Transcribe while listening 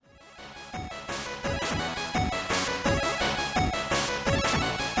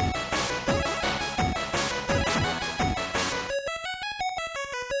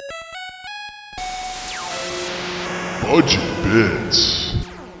Budget Bits.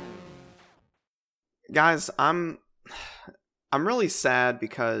 Guys, I'm really sad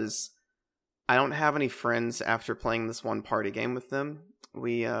because I don't have any friends after playing this one party game with them.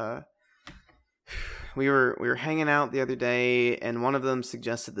 We were hanging out the other day, and one of them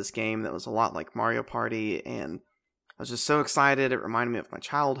suggested this game that was a lot like Mario Party, and I was just so excited. It reminded me of my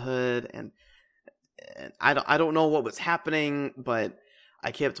childhood, and I don't know what was happening, but I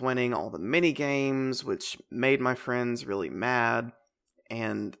kept winning all the mini games, which made my friends really mad.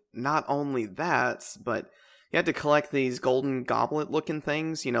 And not only that, but you had to collect these golden goblet looking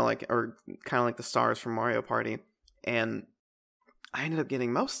things, or kind of like the stars from Mario Party. And I ended up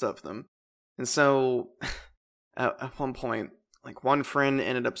getting most of them. And so at one point, like one friend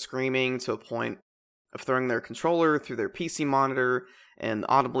ended up screaming to a point of throwing their controller through their PC monitor and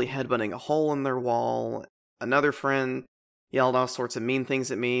audibly headbutting a hole in their wall. Another friend yelled all sorts of mean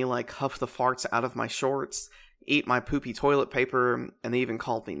things at me, like huff the farts out of my shorts, eat my poopy toilet paper, and they even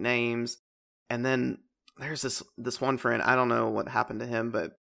called me names. And then there's this one friend, I don't know what happened to him,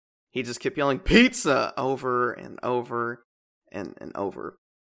 but he just kept yelling pizza over and over and over.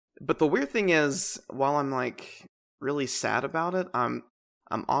 But the weird thing is, while I'm like really sad about it, I'm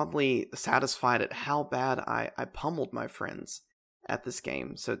oddly satisfied at how bad I pummeled my friends at this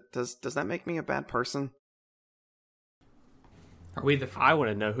game. So does that make me a bad person? Are we I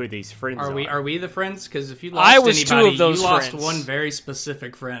want to know who these friends are. Are we the friends? Because if you lost I was anybody, two of those you lost friends. one very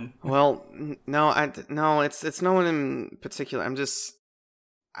specific friend. Well, no, it's no one in particular. Does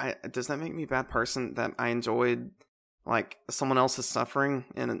that make me a bad person that I enjoyed like someone else's suffering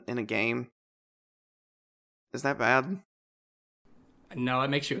in a game? Is that bad? No, it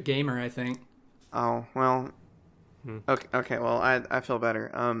makes you a gamer, I think. Oh, well. Okay, well, I feel better.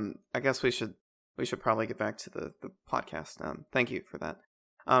 I guess we should probably get back to the podcast. Thank you for that.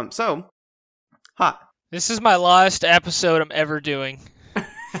 This is my last episode I'm ever doing.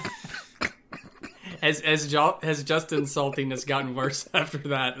 Has Justin's saltiness gotten worse after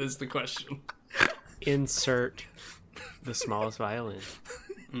that is the question. Insert the smallest violin.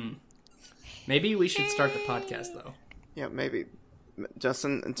 Maybe we should start the podcast, though. Yeah, maybe.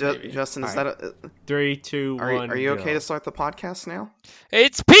 Justin, Justin, is right. that 3, 2, 1. Are you go. okay to start the podcast now?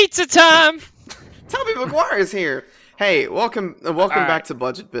 It's pizza time! Toby McGuire is here. Hey, welcome right. back to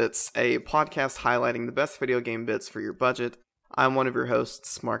Budget Bits, a podcast highlighting the best video game bits for your budget. I'm one of your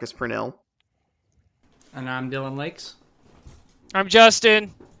hosts, Marcus Purnell. And I'm Dylan Lakes. I'm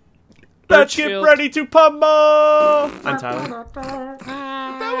Justin. Let's get Birchfield. ready to pummel! I'm Tyler.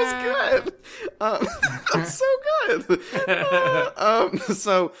 That was good. That was so good.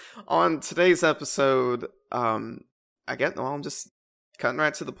 So on today's episode, I'm just cutting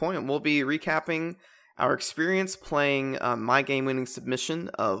right to the point. We'll be recapping our experience playing my game-winning submission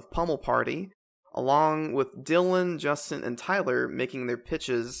of Pummel Party, along with Dylan, Justin, and Tyler making their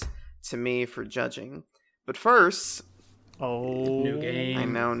pitches to me for judging. But first, New game. I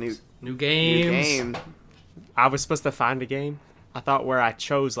know New games. new game. I was supposed to find a game. I thought where I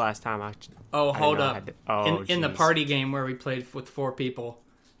chose last time. Hold up. In the geez. party game where we played with 4 people,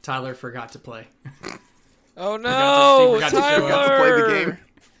 Tyler forgot to play. Oh no, Forgot to Tyler! play the game.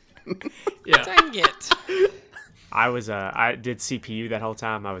 Yeah. Dang it. I did CPU that whole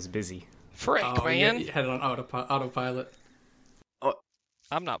time. I was busy. Frick, man. You had it on autopilot.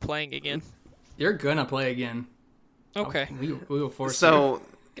 I'm not playing again. You're gonna play again. Okay. We will force you. So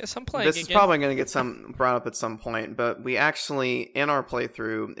Guess I'm playing this again. is probably going to get brought up at some point, but we actually, in our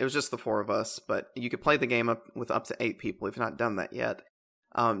playthrough, it was just the 4 of us, but you could play the game up to 8 people if you've not done that yet.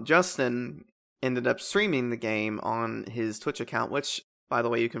 Justin ended up streaming the game on his Twitch account, which, by the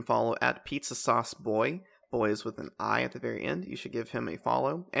way, you can follow at Pizza Sauce Boy. Boy is with an I at the very end. You should give him a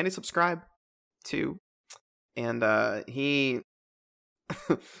follow and a subscribe too. And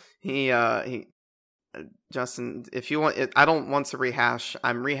Justin, if you want, I don't want to rehash.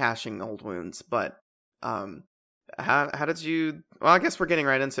 I'm rehashing old wounds, but how did you? Well, I guess we're getting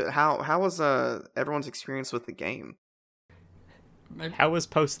right into it. How was everyone's experience with the game? How was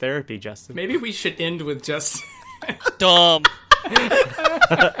post therapy, Justin? Maybe we should end with just Dumb.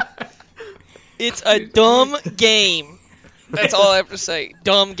 It's a dumb game. That's all I have to say.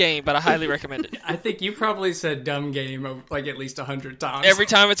 Dumb game, but I highly recommend it. I think you probably said dumb game like at least 100 times. Every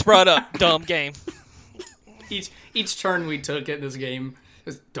time it's brought up, dumb game. Each turn we took in this game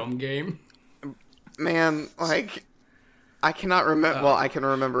was dumb game. Man, like I cannot remember. Well, I can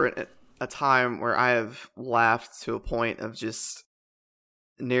remember a time where I have laughed to a point of just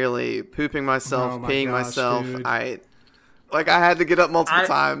nearly pooping myself, peeing myself. Dude. I had to get up multiple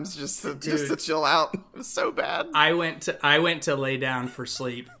times just to chill out. It was so bad. I went to lay down for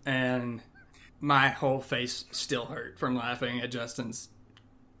sleep, and my whole face still hurt from laughing at Justin's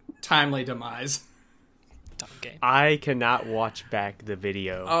timely demise. Dumb game. I cannot watch back the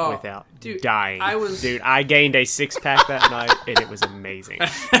video without dying. I gained a 6-pack that night, and it was amazing.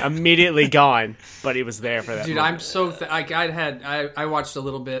 Immediately gone, but it was there for that. Dude, moment. I'm so I watched a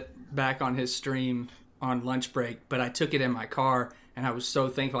little bit back on his stream on lunch break, but I took it in my car, and I was so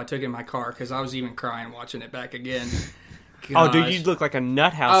thankful I took it in my car because I was even crying watching it back again. Oh, dude, you look like a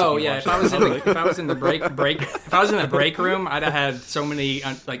nut house. Oh yeah, if I was in the break room, I'd have had so many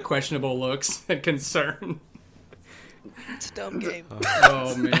like questionable looks and concern. It's a dumb game.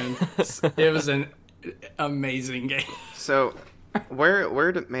 Oh man, it was an amazing game. So, where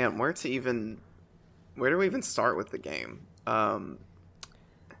do we even start with the game? How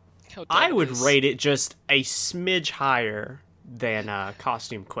dumb I would it is. rate it just a smidge higher than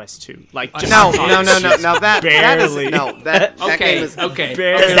Costume Quest 2. Like, just No, barely. that Okay, game is okay.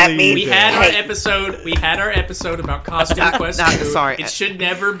 Barely Does that mean- We good. had our episode. We had our episode about Costume Quest 2. sorry. It should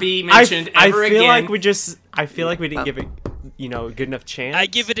never be I mentioned ever feel again. like we didn't give it, a good enough chance. I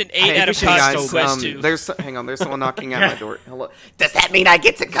give it an Hey, 8 out of hey, guys, Costume Quest 2. there's someone knocking at my door. Hello. Does that mean I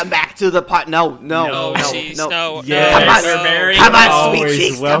get to come back to the part? No. No, jeez, no. Yes. Come on, We're very- come on, Always sweet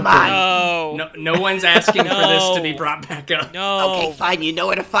cheeks, welcome. come on. No. No one's asking for this to be No. brought back up. No. Okay, fine. You know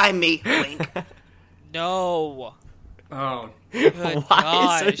where to find me. Wink. No. Oh, Good why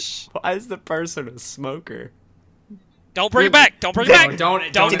gosh. is the person a smoker? Don't bring it back. Don't bring it no, back.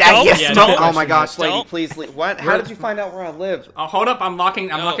 don't. Did I hear yeah, smoke? don't Oh my gosh, Don't. lady, please leave. What? How did you find out where I live? Oh, hold up! I'm locking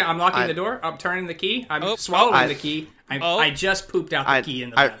I- the door. I'm turning the key. I'm Oh. swallowing I- the key. Oh. I just pooped out the I- key in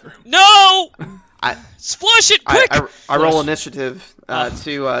the I- bathroom. No! I Flush it quick! I roll Flush. initiative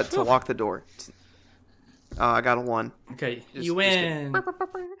to lock the door. I got a 1. Okay, Just- you win.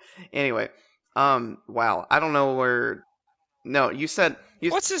 Anyway, wow. I don't know where. No, you said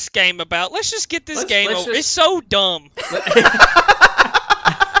you. What's this game about? Let's just get this Let's- game let's over. just- It's so dumb.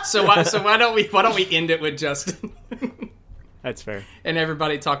 So why don't we end it with Justin That's fair. and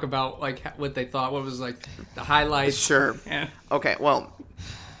everybody talk about like what they thought? What was like the highlights? Sure. Yeah. Okay. Well,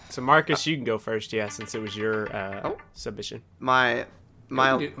 So Marcus, you can go first, since it was your submission. my we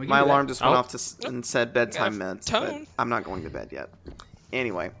can do alarm that. just went Oh. off and said bedtime Got a meds. But tone. I'm not going to bed yet.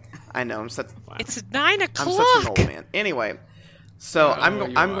 Anyway, I know I'm such It's 9 I'm o'clock. such an old man. Anyway, so Oh, I'm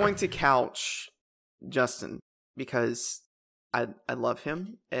you are. going to couch Justin because I love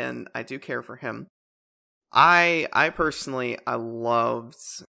him and I do care for him. I personally I loved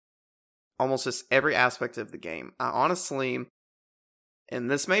almost just every aspect of the game. I honestly, and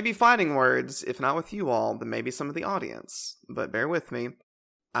this may be fighting words, if not with you all, then maybe some of the audience, but bear with me.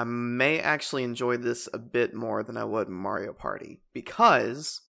 I may actually enjoy this a bit more than I would Mario Party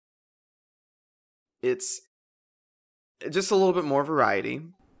because it's just a little bit more variety,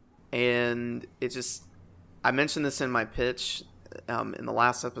 and it just, I mentioned this in my pitch in the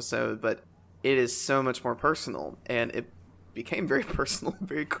last episode, but it is so much more personal, and it became very personal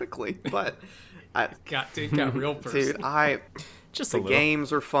very quickly, but Got real personal. dude, Just the a little.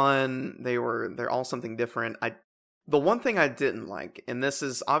 games were fun. They're all something different. The one thing I didn't like, and this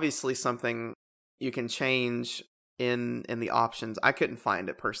is obviously something you can change in the options. I couldn't find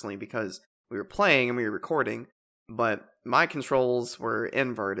it personally because we were playing and we were recording, but my controls were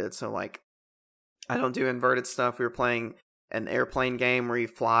inverted. So like, I don't do inverted stuff. We were playing an airplane game where you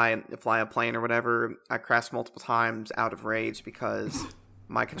fly a plane or whatever. I crashed multiple times out of rage because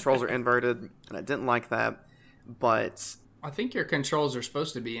my controls are inverted, and I didn't like that. But I think your controls are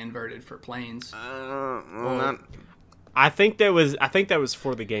supposed to be inverted for planes. I think that was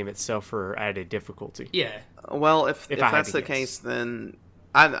for the game itself for added difficulty. Yeah, well, if If I had that's to the guess. case, then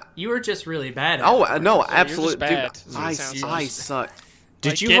you were just really bad at oh it. no, just absolutely, dude. bad. That's what it sounds I like. suck. Did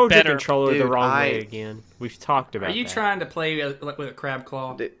Like, you get hold better. your controller the Dude, wrong way again? We've talked about Are you that. trying to play with a crab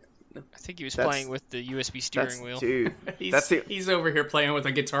claw? Dude, I think he was That's- playing with the USB that's steering wheel. dude. He's, That's the he's over here playing with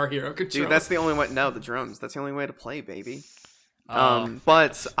a Guitar Hero controller. dude. That's the only way. No, the drums. That's the only way to play, baby. Oh.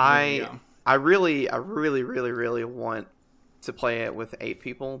 But There you I go. really want to play it with 8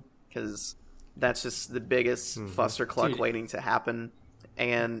 people because that's just the biggest fuster cluck Dude. waiting to happen.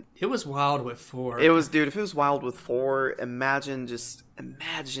 And It was wild with 4. it was, dude. If it was wild with 4, imagine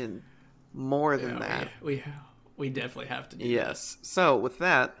more than that. We definitely have to do Yes. So with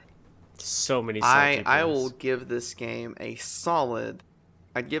that, So many. salty I points. will give this game a solid.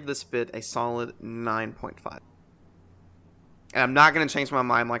 I'd give this bit a solid 9.5. And I'm not gonna change my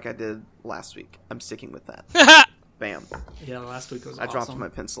mind like I did last week. I'm sticking with that. Bam. that. Yeah, last week was I awesome. dropped my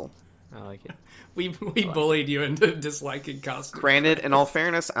pencil. I like it. We bullied you into disliking costume. Granted, in all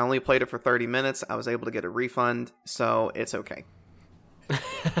fairness, I only played it for 30 minutes. I was able to get a refund, so it's okay.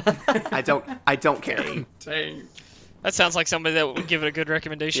 I don't care. Dang. That sounds like somebody that would give it a good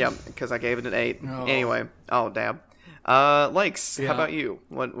recommendation. Yeah, because I gave it an 8. Oh. Anyway, dab. Lakes, Yeah. how about you?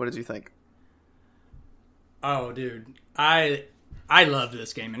 What did you think? Oh, dude, I loved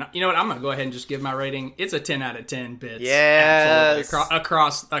this game, and you know what? I'm gonna go ahead and just give my rating. It's a 10 out of 10 bits. Yes. Absolutely.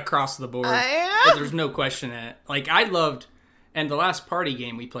 Across the board. Yeah. There's no question in it. Like I loved, and the last party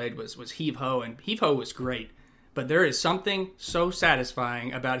game we played was Heave Ho, and Heave Ho was great. But there is something so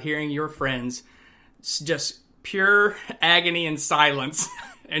satisfying about hearing your friends just pure agony and silence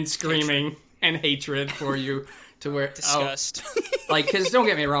and screaming and hatred for you. To where Disgust. Like, because don't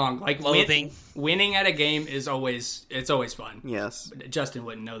get me wrong, like Loathing. winning at a game is always fun. Yes. Justin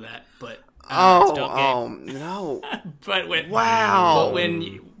wouldn't know that, but no. but when Wow.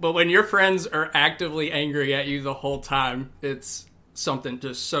 but when your friends are actively angry at you the whole time, it's something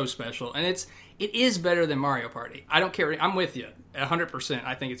just so special, and it is better than Mario Party. I don't care. I'm with you 100%.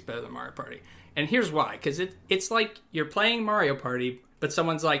 I think it's better than Mario Party, and here's why: because it's like you're playing Mario Party, but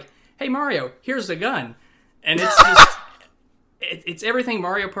someone's like, "Hey Mario, here's a gun." And it's just, it's everything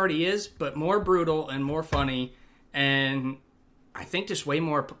Mario Party is, but more brutal and more funny. And I think just way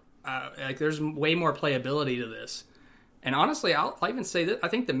more, there's way more playability to this. And honestly, I'll even say that I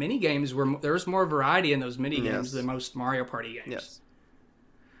think the mini games there's more variety in those mini games than most Mario Party games. Yes.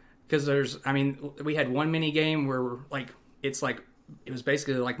 Because we had one mini game where it was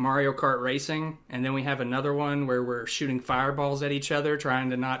basically like Mario Kart racing. And then we have another one where we're shooting fireballs at each other,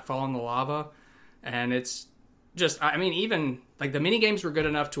 trying to not fall in the lava. And it's just, even like the mini games were good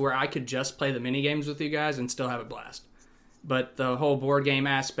enough to where I could just play the mini games with you guys and still have a blast. But the whole board game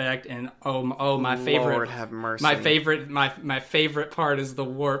aspect and my favorite, Lord have mercy. my favorite part is the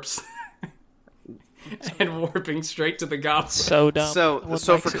warps and warping straight to the goblet. So dumb.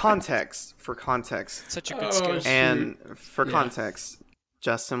 So for context, Such a good skill. and for context,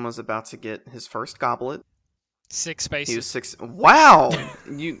 Justin was about to get his first goblet. 6 spaces. He was 6. Wow,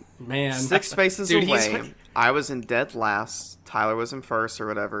 you Man, 6 spaces Dude, away. I was in dead last. Tyler was in first or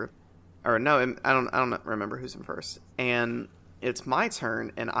whatever. Or no, I don't remember who's in first. And it's my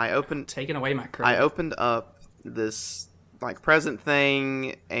turn, and taking away my credit. I opened up this like present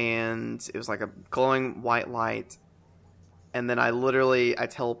thing, and it was like a glowing white light. And then I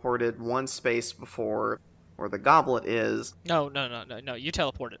teleported one space before where the goblet is. No. You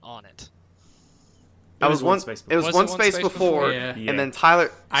teleported on it. It was one space before, Yeah. and then Tyler.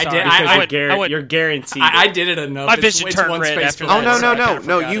 You're guaranteed. I did it enough. My vision turned one red space after before. that.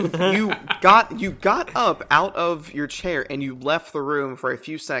 No! You got up out of your chair and you left the room for a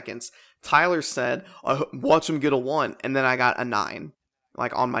few seconds. Tyler said, "Watch him get a 1," and then I got a 9,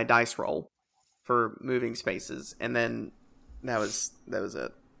 like on my dice roll for moving spaces, and then that was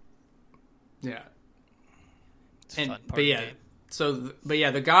it. Yeah. It's a fun party game.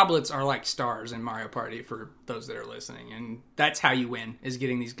 The goblets are like stars in Mario Party for those that are listening, and that's how you win, is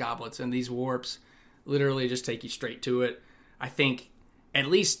getting these goblets, and these warps literally just take you straight to it. I think at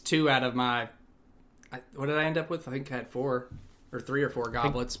least 2 out of what did I end up with? I think I had 4 or 3 or 4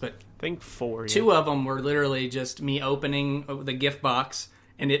 goblets, but I think 4. 2 of them were literally just me opening the gift box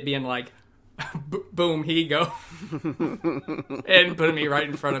and it being like, boom, here you go, and putting me right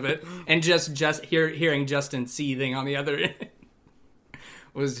in front of it, and just hearing Justin seething on the other end.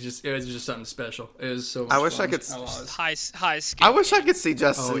 It was just something special. It was so much I wish fun. I could High skill. I wish I could see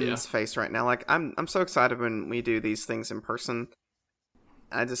Justin's face right now. Like I'm so excited when we do these things in person.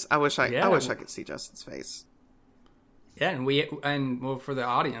 I wish I could see Justin's face. Yeah, and for the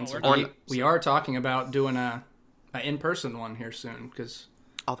audience, we are talking about doing a in-person one here soon, because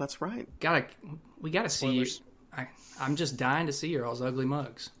that's right. We gotta see you. I'm just dying to see your all's ugly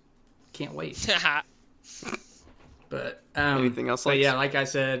mugs. Can't wait. But anything else? But yeah, like I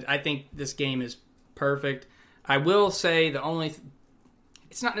said, I think this game is perfect. I will say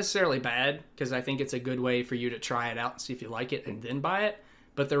it's not necessarily bad, because I think it's a good way for you to try it out and see if you like it and then buy it.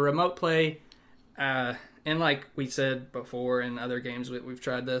 But the remote play, and like we said before in other games we've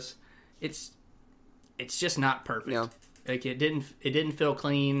tried this, it's just not perfect. Yeah. Like it didn't feel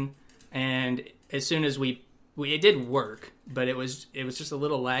clean, and as soon as it did work, but it was just a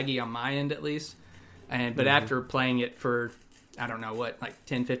little laggy on my end at least. But after playing it for, I don't know what, like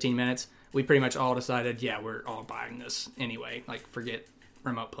 10, 15 minutes, we pretty much all decided, yeah, we're all buying this anyway. Like, forget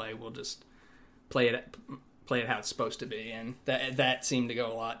remote play. We'll just play it how it's supposed to be. And that seemed to go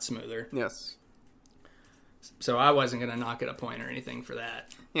a lot smoother. Yes. So I wasn't going to knock it a point or anything for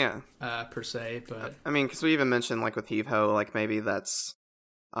that. Yeah. Per se, but I mean, because we even mentioned, like, with Heave Ho, like, maybe that's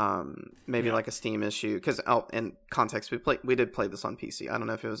like a Steam issue. Because, in context, we did play this on PC. I don't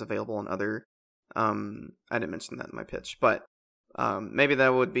know if it was available on other... I didn't mention that in my pitch, but Maybe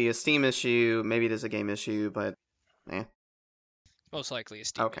that would be a Steam issue. Maybe it is a game issue, but Most likely a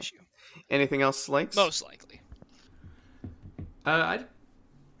Steam issue. Anything else, Lakes? Most likely.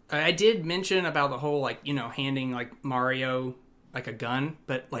 I did mention about the whole, like, you know, handing, like, Mario, like, a gun,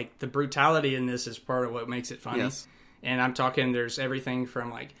 but, like, the brutality in this is part of what makes it funny. Yes. And I'm talking, there's everything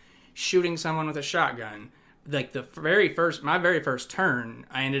from, like, shooting someone with a shotgun. Like, my very first turn,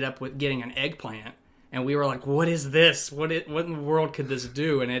 I ended up with getting an eggplant, and we were like, what is this? What in the world could this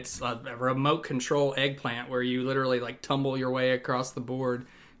do? And it's a remote control eggplant where you literally, like, tumble your way across the board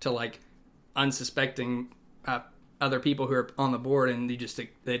to, like, unsuspecting other people who are on the board, and they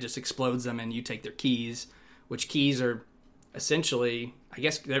just explodes them, and you take their keys, which keys are essentially, I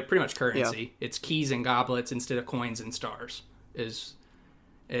guess they're pretty much currency. Yeah. It's keys and goblets instead of coins and stars is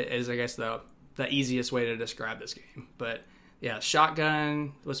I guess the easiest way to describe this game. But yeah,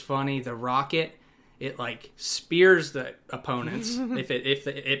 shotgun was funny. The rocket, it like spears the opponents if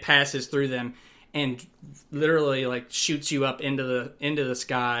it passes through them, and literally like shoots you up into the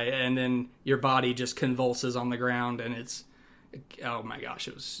sky, and then your body just convulses on the ground, and it's, oh my gosh,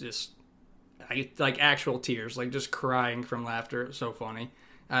 it was just like actual tears, like just crying from laughter. It was so funny.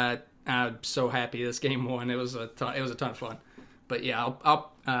 I'm so happy this game won. It was a ton of fun. But yeah,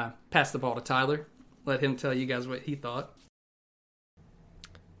 I'll pass the ball to Tyler. Let him tell you guys what he thought.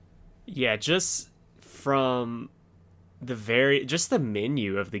 Yeah, just from just the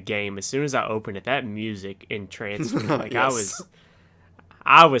menu of the game, as soon as I opened it, that music entranced me. Like, yes.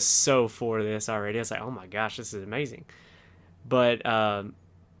 I was so for this already. I was like, oh my gosh, this is amazing. But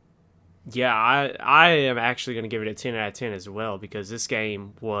yeah, I am actually going to give it a 10 out of 10 as well, because this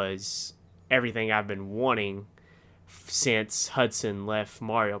game was everything I've been wanting since Hudson left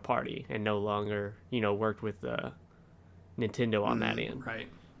Mario Party and no longer, worked with Nintendo on that end. Right.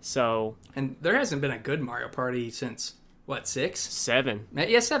 So, and there hasn't been a good Mario Party since what, 6? 7.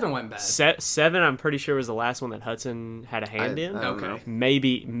 Yeah, 7 went bad. 7, I'm pretty sure, was the last one that Hudson had a hand in. Okay.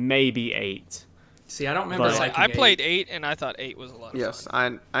 Maybe 8. See, I don't remember. I played 8, and I I thought 8 was a lot of fun. Yes,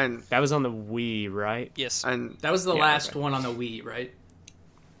 that was on the Wii, right? Yes. That was the last one on the Wii, right?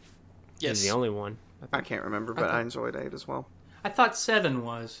 Yes. It was the only one. I can't remember, but I enjoyed 8 as well. I thought 7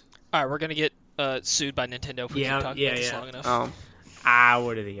 was. All right, we're gonna get sued by Nintendo if we keep talking about this long enough. Oh.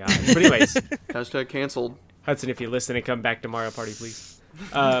 What are the odds? But anyways, hashtag canceled. Hudson, if you listen and come back to Mario Party, please.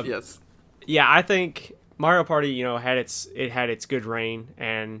 Yes. Yeah, I think Mario Party, had its good reign,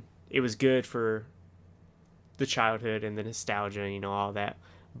 and it was good for the childhood and the nostalgia, all that.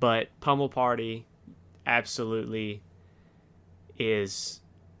 But Pummel Party absolutely is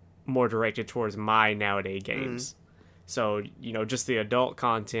more directed towards my nowadays games. So, just the adult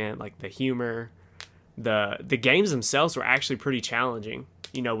content, like the humor, the games themselves were actually pretty challenging,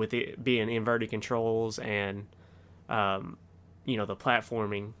 with it being inverted controls, and the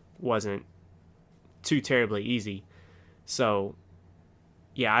platforming wasn't too terribly easy. So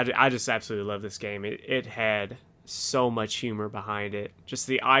yeah, I just absolutely love this game. It had so much humor behind it. Just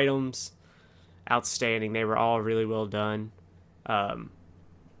the items, outstanding. They were all really well done.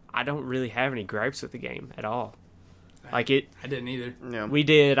 I don't really have any gripes with the game at all. I didn't either. Yeah. We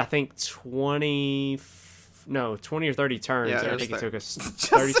did, I think, 20 or 30 turns. Yeah, I think it took us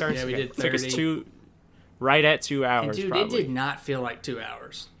 30 turns. Yeah, we did 30. It took us right at 2 hours, and dude, probably. It did not feel like 2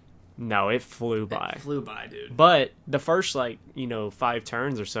 hours. No, it flew by. It flew by, dude. But the first, 5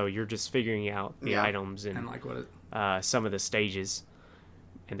 turns or so, you're just figuring out the items and like what some of the stages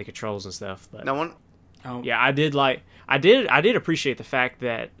and the controls and stuff. But no one. Oh. Yeah, I did appreciate the fact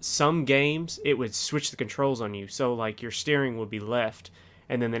that some games it would switch the controls on you. So your steering would be left,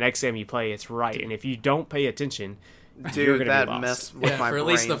 and then the next game you play it's right. And if you don't pay attention, you're gonna that be lost. messed with my for at brain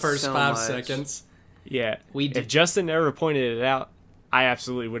least the first so 5 much. seconds. Yeah, if Justin never pointed it out, I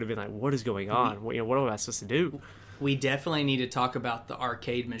absolutely would have been like, "What is going on? What am I supposed to do?" We definitely need to talk about the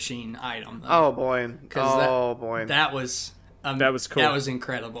arcade machine item, though. Oh boy! That was cool. That was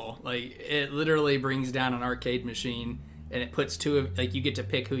incredible. Like, it literally brings down an arcade machine, and it puts two of, you get to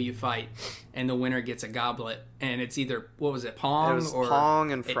pick who you fight, and the winner gets a goblet, and it's either, what was it, Pong? It was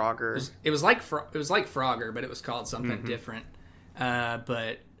Pong and Frogger. It was like Frogger, but it was called something different.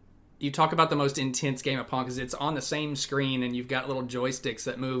 But you talk about the most intense game of Pong, because it's on the same screen, and you've got little joysticks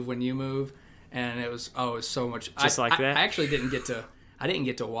that move when you move, and it was so much. Just like that? I actually didn't get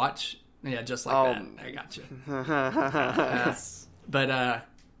to watch. Yeah, just like that. I got you.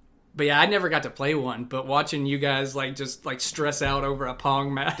 But yeah, I never got to play one. But watching you guys just stress out over a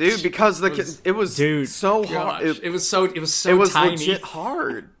Pong match, dude, because it was so hard. It was tiny. legit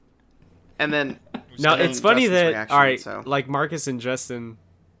hard. And then no, it's funny Justin's that reaction, like Marcus and Justin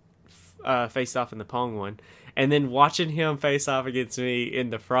faced off in the Pong one, And then watching him face off against me in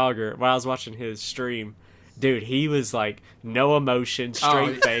the Frogger while I was watching his stream, dude, he was like no emotion,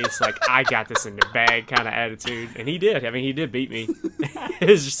 straight face, like I got this in the bag kind of attitude. And he did. I mean, he did beat me. It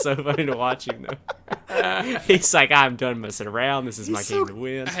was just so funny to watch him though. He's like, I'm done messing around. This is my game to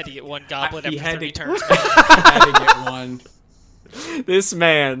win. I had to get one goblet He after had 30 to- turns. I had to get one. This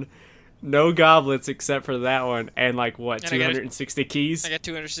man, no goblets except for that one, and like what, And I got 260 keys? I got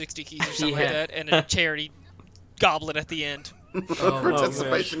 260 keys or something He like had- that, and a charity goblet at the end.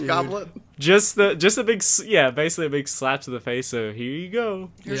 Participation man, goblet. Just a big, basically a big slap to the face. So here you go.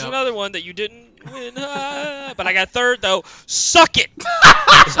 Here's Yep. another one that you didn't win, but I got third though. Suck it.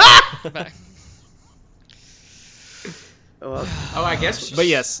 So, back. Well, Oh, I guess. But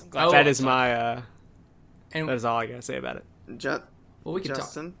yes, Oh, that is my. And That is all I gotta say about it. well, we could talk.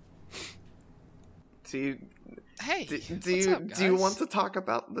 Justin, do you Hey, do, what's you up, do you guys? want to talk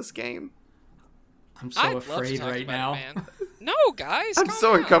about this game? I'm so I'd love to afraid talk right about now. it, man. No, guys. I'm calm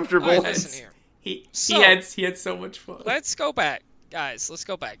so down. uncomfortable. All right, listen here. He So- he had so much fun. Let's go back, guys. Let's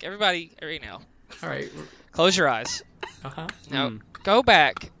go back. Everybody, right now, All right. close your eyes. Uh-huh. Now, go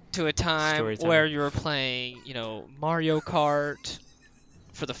back to a time Story time. where you were playing, Mario Kart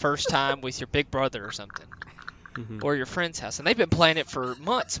for the first time with your big brother or something, Mhm. or your friend's house, and they've been playing it for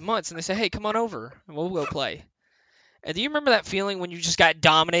months, and they say, "Hey, come on over, and we'll go play." And do you remember that feeling when you just got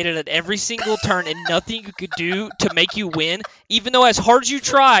dominated at every single turn and nothing you could do to make you win? Even though as hard as you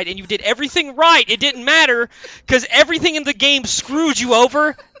tried and you did everything right, it didn't matter because everything in the game screwed you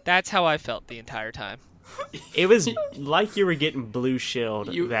over? That's how I felt the entire time. It was like you were getting blue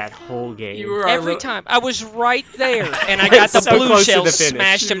shelled You- that whole game. You were our Every little- time. I was right there, and I got the So blue close to shell the finish.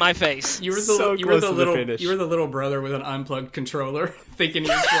 smashed in my face. You were the So you were close the to the little finish. you were the little brother with an unplugged controller, thinking he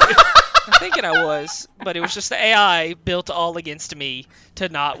was playing. I'm thinking I was, but it was just the AI built all against me to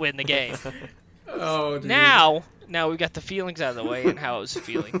not win the game. Oh, dude. Now we got the feelings out of the way and how I was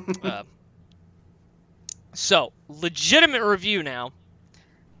feeling. So, legitimate review now.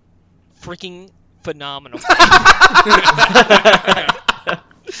 Freaking phenomenal.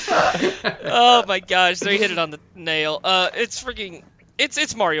 Oh my gosh, they hit it on the nail.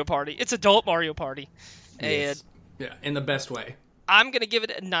 It's Mario Party. It's adult Mario Party. And Yeah, in the best way. I'm going to give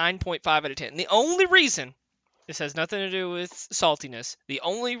it a 9.5 out of 10. The only reason, this has nothing to do with saltiness, the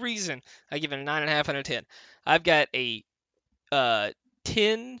only reason I give it a 9.5 out of 10, I've got a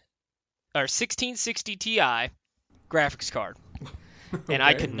 1660 Ti graphics card, and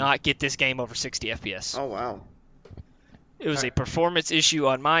I Okay. could not get this game over 60 FPS. Oh wow. It was a performance issue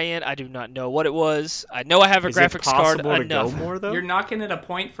on my end. I do not know what it was. I know I have a Is it graphics card possible to enough. go more though? You're knocking it a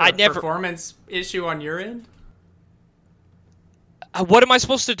point for I a never- performance issue on your end? What am I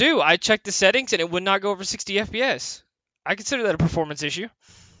supposed to do? I checked the settings and it would not go over 60 FPS. I consider that a performance issue.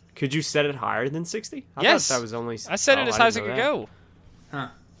 Could you set it higher than 60? I Yes. thought that was only. I set it as high as it didn't could know go. Huh.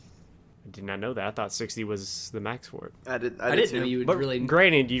 I did not know that. I thought 60 was the max for it. I did I didn't too. know you would But really.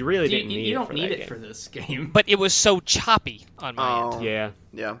 granted, you really You, didn't you, need you it don't for need that it game. for this game. But it was so choppy on my end. Oh Yeah,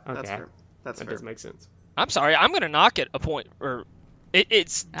 yeah, that's Okay. fair. That's that fair. does make sense. I'm sorry. I'm going to knock it a point. Or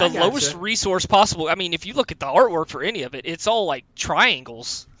it's the I gotcha. lowest resource possible. I mean, if you look at the artwork for any of it, it's all like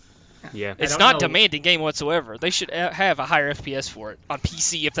triangles. Yeah. It's don't not know. demanding game whatsoever. They should have a higher FPS for it on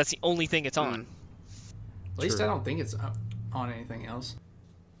PC if that's the only thing it's on. At least True. I don't think it's on anything else.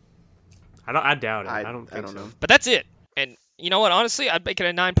 I doubt it. I I don't think so. know. But that's it. And you know what? Honestly, I'd make it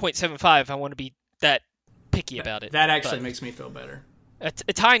a 9.75 if I want to be that picky about it. That actually But makes me feel better. a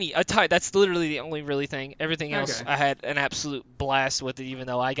tiny. That's literally the only really thing. Everything else, Okay. I had an absolute blast with it, even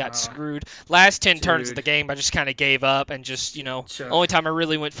though I got screwed. Last 10 turns of dude. the game, I just kind of gave up and just, Sure. only time I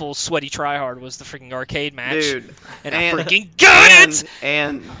really went full sweaty tryhard was the freaking arcade match. Dude, and I and- freaking got it!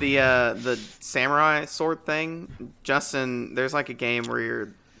 and the samurai sword thing, Justin. There's like a game where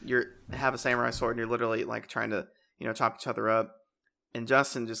you're have a samurai sword and you're literally like trying to chop each other up, and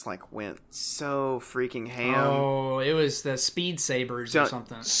Justin just like went so freaking ham. Oh, it was the speed sabers or Don't-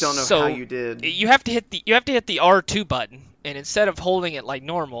 something. Don't know So, how you did. You have to hit the R2 button, and instead of holding it like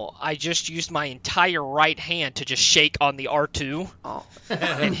normal, I just used my entire right hand to just shake on the R2 Oh,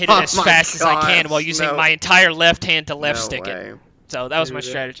 and hit Oh it as my fast as I can gosh, while using no. my entire left hand to left no stick way. it. So that was my Dude,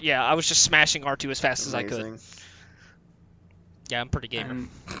 strategy. Yeah, I was just smashing R2 as fast as I could. Amazing. Yeah, I'm pretty gamer. And,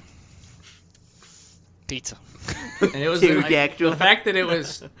 Pizza. and it was Pterodactyl. the fact that it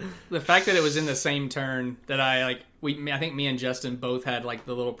was in the same turn that I think me and Justin both had like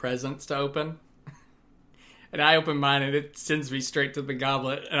the little presents to open. And I opened mine and it sends me straight to the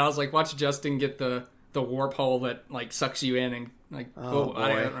goblet. And I was like, watch Justin get the warp hole that like sucks you in and like Oh,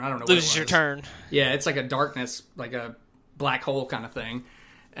 I boy. don't know what it Loses your was. turn. Yeah, it's like a darkness, like a black hole kind of thing.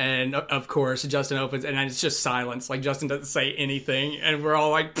 And of course, Justin opens, and it's just silence. Like Justin doesn't say anything, and we're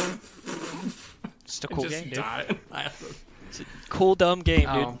all like, It's a cool just game, dude. dying laughing. Cool, dumb game,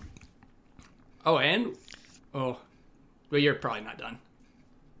 dude. Well, you're probably not done.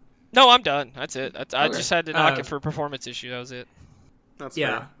 No, I'm done. That's it. I Okay. just had to knock it for a performance issue. That was it. That's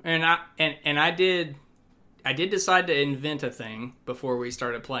Yeah, fair. and I did decide to invent a thing before we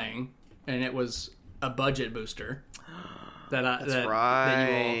started playing, and it was a budget booster. That's that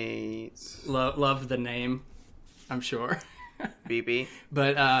right. you all love the name, I'm sure. BB.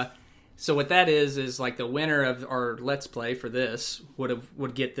 But so what that is like the winner of our Let's Play for this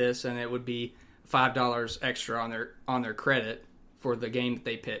would get this, and it would be $5 extra on their credit for the game that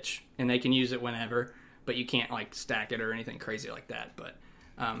they pitch, and they can use it whenever, but you can't like stack it or anything crazy like that. But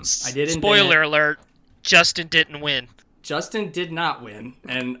I did invent Spoiler it. alert: Justin didn't win. Justin did not win,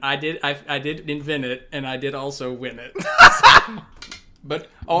 and I did invent it, and I did also win it. But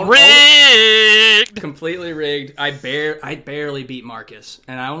Rigged. completely rigged. I barely beat Marcus,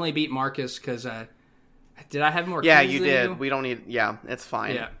 and I only beat Marcus because did I have more? Yeah, keys you than did. you? We don't need. Yeah, it's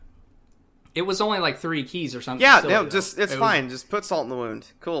fine. Yeah, it was only like 3 keys or something. Yeah, silly, no, though. just it's It was- fine. Just put salt in the wound.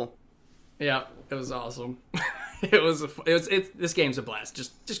 Cool. Yeah, it was awesome. This game's a blast.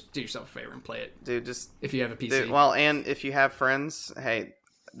 Just do yourself a favor and play it Dude, just if you have a PC. dude, well, and if you have friends, hey,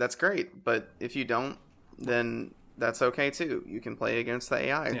 that's great. But if you don't, then that's okay too. You can play against the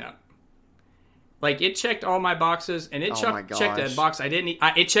AI. Yeah. Like it checked all my boxes, and it Oh my checked a gosh. box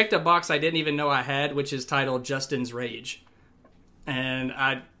it checked a box I didn't even know I had, which is titled Justin's Rage. And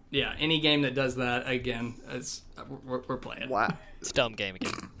any game that does that again, we're playing. Wow. It's a dumb game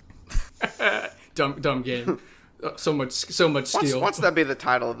again. Dumb game. So much skill. Once that be the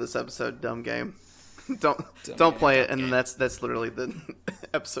title of this episode, dumb game. don't play it, and that's literally the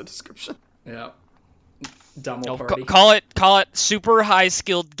episode description. Yeah. Dumb No, old party. call it super high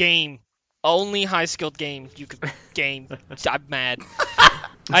skilled game. Only high skilled game you could game. I'm mad.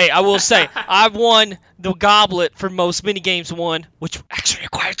 Hey, I will say I've won the goblet for most mini games won, which actually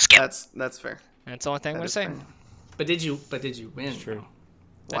required skill. That's fair. That's the only thing I'm That gonna is say. fair. But did you win? True.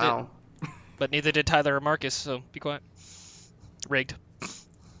 I Wow. But neither did Tyler or Marcus, so be quiet. Rigged.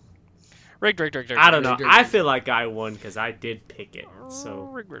 Rigged. I don't know. Rigged. I feel like I won because I did pick it. So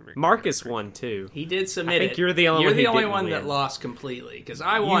Rigged. Marcus won too. He did submit I it. think you're the only one who only didn't one that win. lost completely because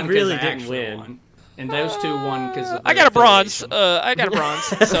I won. really 'cause I didn't actually win. won. And those two won because of I their got a bronze. affiliation. I got a bronze.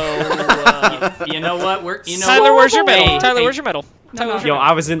 So You know what? Tyler, where's your medal? Hey, Tyler, hey, where's your medal? Tyler, where's Yo, your medal?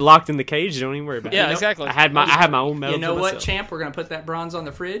 I was locked in the cage. Don't even worry about Yeah, it. exactly. I had my own medal. You know to what, myself. champ? We're gonna put that bronze on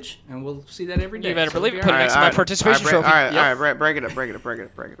the fridge, and we'll see that every day. You better So believe it'll it. be Put it all next to my participation trophy. All right, Yep. break it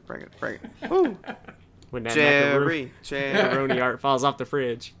up. Woo. When that Jerry. macaroni art falls off the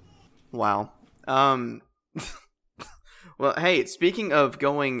fridge. Wow. Well, hey, speaking of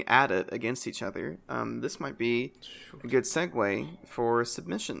going at it against each other, this might be a good segue for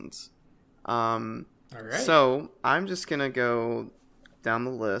submissions. All right. So I'm just gonna go down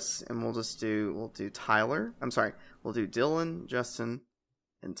the list, and we'll do Tyler. I'm sorry, we'll do Dylan, Justin,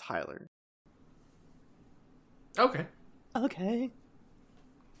 and Tyler. Okay. Okay.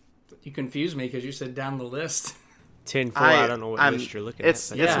 You confused me because you said down the list. 10-4, I don't know what list you're looking at. It's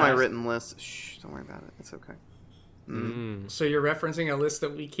but yeah. my written list. Shh, don't worry about it. It's okay. So you're referencing a list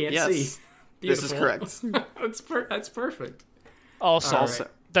that we can't Yes, see. this is Beautiful. correct. That's perfect. Also, All right.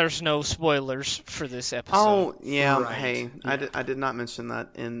 there's no spoilers for this episode. Oh yeah, Right. hey, I did not mention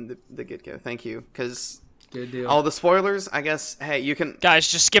that in the get go. Thank you, because Good deal. all the spoilers. I guess hey, you can Guys,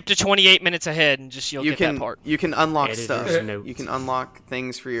 just skip to 28 minutes ahead and just you'll you get can that part. you can unlock Editor's stuff. notes. You can unlock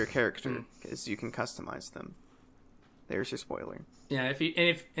things for your character because you can customize them. There's your spoiler. Yeah,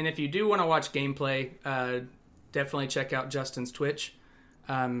 if you do want to watch gameplay, definitely check out Justin's Twitch,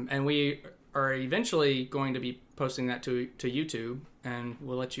 and we are eventually going to be posting that to YouTube, and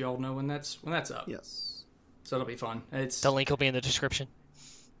we'll let you all know when that's up. Yes, So it'll be fun. The link will be in the description.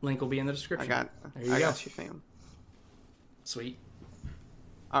 Link will be in the I description. got you I go. got you, fam. Sweet.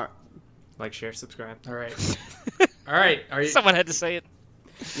 All right, Like, share, subscribe. All right. All right. Are you? Someone had to say it.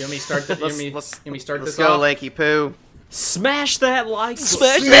 You want me to start? You want me to start let's this go, off? Lakey Poo. Smash that like.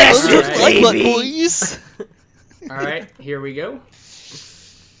 Smash that like button, baby. boys. All right. Here we go.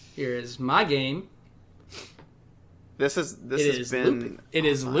 Here is my game. This has been It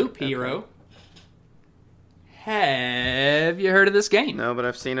is Loop Hero. Have you heard of this game? no, but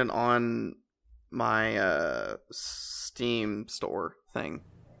I've seen it on my Steam store thing.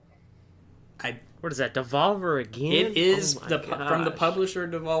 What is that? Devolver again? It is Oh my from the gosh. publisher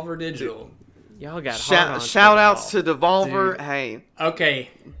Devolver Digital. Y'all got Shout outs to Devolver. Dude. Hey,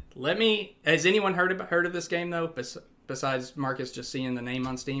 Okay, has anyone heard of this game though? besides Marcus just seeing the name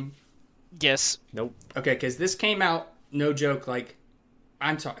on Steam? Yes. Nope. Okay, because this came out, no joke, like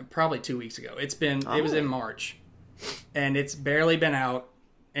I'm talking probably 2 weeks ago. It was in March, and it's barely been out,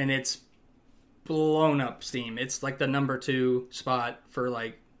 and it's blown up Steam. It's like the number 2 spot for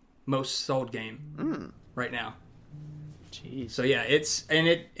like most sold game right now. Jeez. So yeah,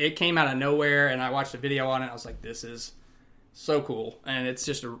 it came out of nowhere, and I watched a video on it. I was like, this is so cool, and it's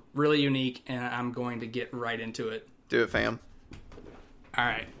just really unique, and I'm going to get right into it. Do it, fam. All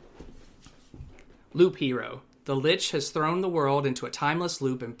right. Loop Hero. The Lich has thrown the world into a timeless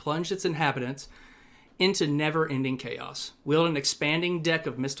loop and plunged its inhabitants into never-ending chaos. Wield an expanding deck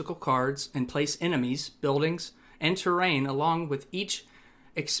of mystical cards and place enemies, buildings, and terrain along with each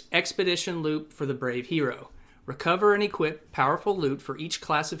expedition loop for the brave hero. Recover and equip powerful loot for each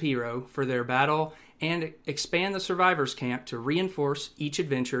class of hero for their battle and expand the survivors camp to reinforce each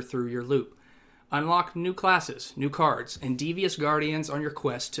adventure through your loop. Unlock new classes, new cards, and devious guardians on your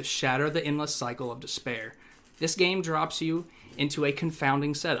quest to shatter the endless cycle of despair. This game drops you into a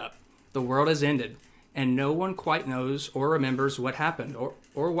confounding setup. The world has ended, and no one quite knows or remembers what happened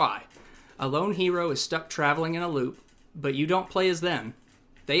or why. A lone hero is stuck traveling in a loop, but you don't play as them.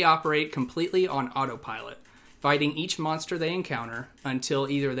 They operate completely on autopilot, fighting each monster they encounter until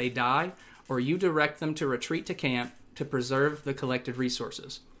either they die or you direct them to retreat to camp to preserve the collected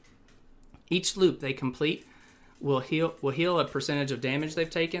resources. Each loop they complete will heal a percentage of damage they've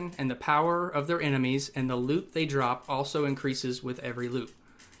taken, and the power of their enemies and the loot they drop also increases with every loop.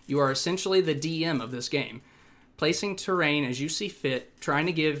 You are essentially the DM of this game, placing terrain as you see fit, trying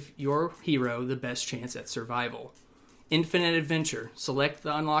to give your hero the best chance at survival. Infinite Adventure. Select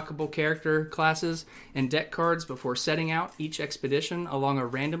the unlockable character classes and deck cards before setting out each expedition along a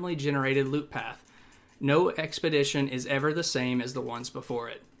randomly generated loop path. No expedition is ever the same as the ones before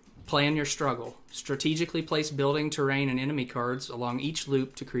it. Plan your struggle. Strategically place building, terrain, and enemy cards along each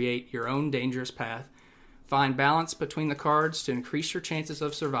loop to create your own dangerous path. Find balance between the cards to increase your chances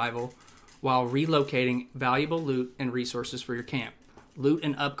of survival while relocating valuable loot and resources for your camp. Loot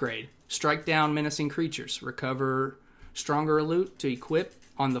and upgrade. Strike down menacing creatures. Recover stronger loot to equip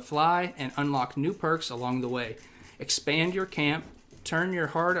on the fly and unlock new perks along the way. Expand your camp. Turn your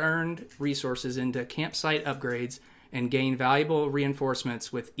hard-earned resources into campsite upgrades and gain valuable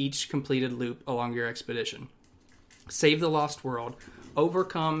reinforcements with each completed loop along your expedition. Save the Lost World.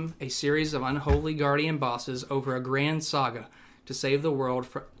 Overcome a series of unholy guardian bosses over a grand saga to save the world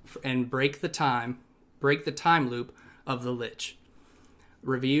and break the time loop of the Lich.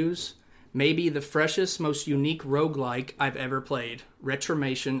 Reviews. Maybe the freshest, most unique roguelike I've ever played.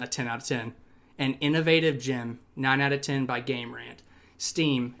 Retromation, a 10 out of 10. An innovative gem, 9 out of 10 by Game Rant.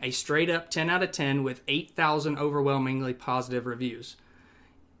 Steam, a straight-up 10 out of 10 with 8,000 overwhelmingly positive reviews.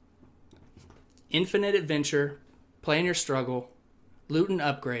 Infinite Adventure, Plan Your Struggle, Loot and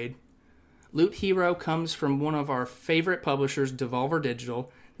Upgrade. Loot Hero comes from one of our favorite publishers, Devolver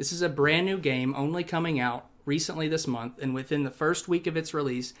Digital. This is a brand new game only coming out recently this month, and within the first week of its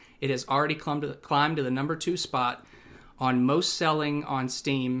release, it has already climbed to the number 2 spot on most selling on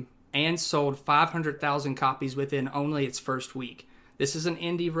Steam and sold 500,000 copies within only its first week. This is an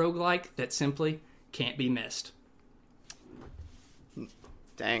indie roguelike that simply can't be missed.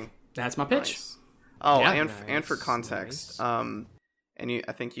 Dang. That's my pitch. Nice. Oh, Yeah. and for context, and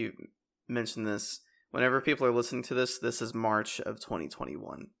I think you mentioned this. Whenever people are listening to this, this is March of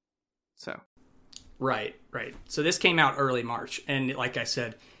 2021. So. Right. So this came out early March, and like I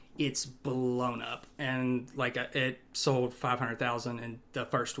said, it's blown up, and like it sold 500,000 in the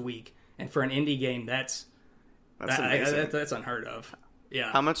first week. And for an indie game, that's amazing. That's unheard of.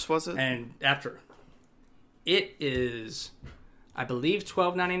 Yeah. How much was it? And after it is, I believe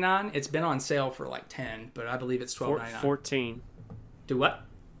 $12.99. It's been on sale for like 10, but I believe it's $12.99. 14. Do what?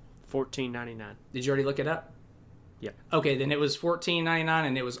 $14.99. Did you already look it up? Yeah. Okay, then it was $14.99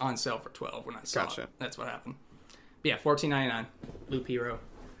 and it was on sale for $12 when I saw Gotcha. it. That's what happened. But yeah, $14.99. Loop Hero.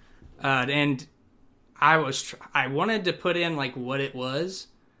 And I wanted to put in like what it was,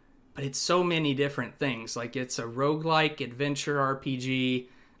 but it's so many different things. Like it's a roguelike adventure RPG,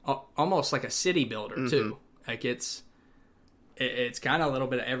 almost like a city builder too. Like it's kind of a little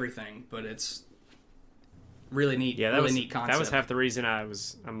bit of everything, but it's really neat. Yeah, really neat concept. That was half the reason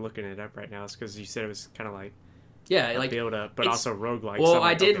I'm looking it up right now. Is because you said it was kind of like like build up, but also roguelike. Well, so I'm I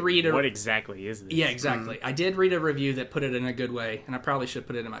like, did okay, read what exactly is this? Yeah, exactly. I did read a review that put it in a good way, and I probably should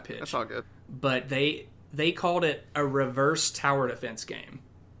put it in my pitch. That's all good. But they called it a reverse tower defense game.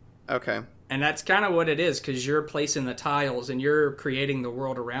 Okay. And that's kind of what it is, because you're placing the tiles and you're creating the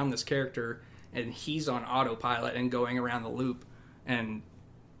world around this character, and he's on autopilot and going around the loop. And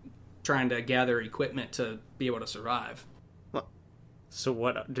trying to gather equipment to be able to survive. So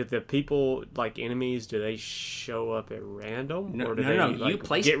what did the people, like enemies, do they show up at random? No, or do no, they no, like, you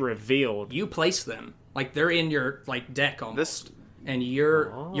place- get revealed? You place them like they're in your like deck almost, This and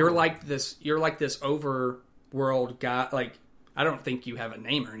you're like this overworld guy. Like I don't think you have a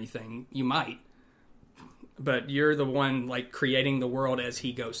name or anything. You might, but you're the one like creating the world as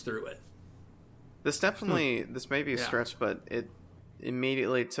he goes through it. this definitely this may be a Yeah. stretch, but it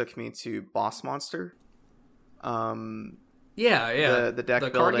immediately took me to Boss Monster. Yeah. The deck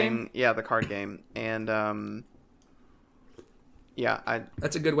card building, game? yeah, the card game, and I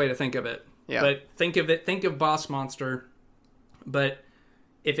That's a good way to think of it. Yeah. But think of Boss Monster, but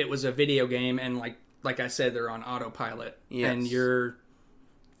if it was a video game and like I said, they're on autopilot, Yes. and you're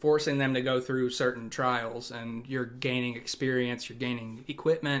forcing them to go through certain trials, and you're gaining experience, you're gaining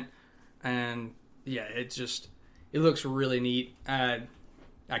equipment, and yeah, it looks really neat.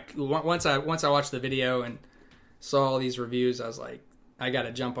 Once I watched the video and saw all these reviews, I was like, I got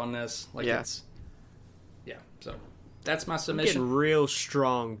to jump on this. Like Yeah. So that's my I'm getting submission. real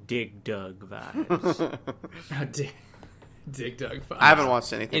strong Dig Dug vibes. Dig Dug. I haven't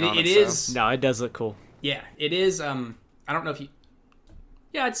watched anything on it. It is. So. No, it does look cool. Yeah, it is. I don't know if you.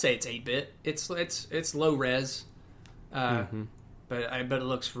 Yeah, I'd say it's 8-bit. It's low res, but it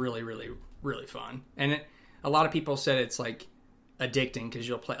looks really, really, really fun. And a lot of people said it's like addicting because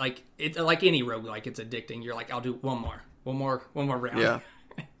you'll play like it like any roguelike. It's addicting. You're like, I'll do one more round. Yeah.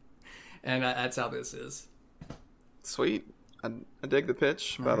 And that's how this is. Sweet. I dig the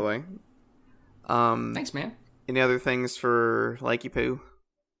pitch, by the way. Thanks, man. Any other things for Lakey Poo?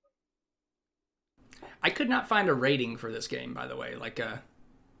 I could not find a rating for this game, by the way. Like,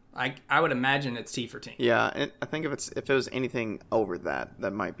 I would imagine it's T for teen. Yeah, I think if it was anything over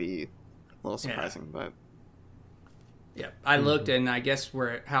that might be a little surprising. But Yeah, I looked, and I guess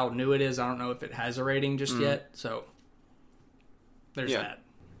how new it is, I don't know if it has a rating just yet. So there's Yeah. that.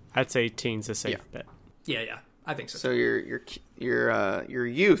 I'd say teen's a safe bet. Yeah, I think so. so your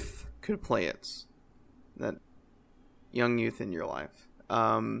youth could play it. That young youth in your life.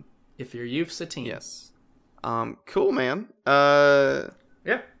 If your youth's a teen, Yes. Cool, man.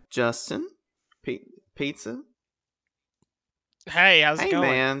 yeah. Justin, pizza. Hey, how's it Hey, going?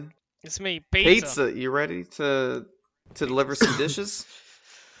 man. It's me, Pizza. You ready to deliver some dishes?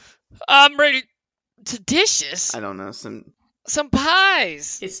 I'm ready to dishes. I don't know. Some. Some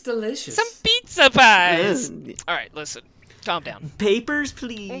pies. It's delicious. Some pizza pies. All right, listen. Calm down. Papers,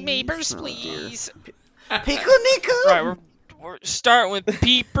 please. Peepers, Oh, please. Pickle nickel. All right, we're starting with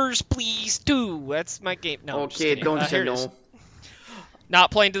Peepers, please, too. That's my game. No, I'm just Okay, kidding. don't Here you it is. know? Not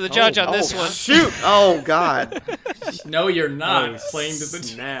playing to the judge on this Oh, one. shoot! Oh God. No, you're not Oh, playing to the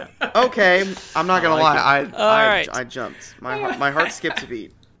snap. Okay, I'm not gonna lie. right. I jumped. My heart skipped a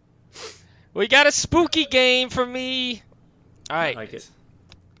beat. We got a spooky game for me. All right, I like it.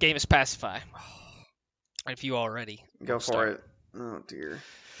 game is Pacify. If you all ready. Go we'll for start. it. Oh dear.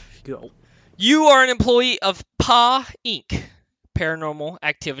 Go. You are an employee of PA Inc., Paranormal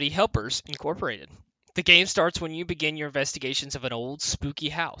Activity Helpers Incorporated. The game starts when you begin your investigations of an old spooky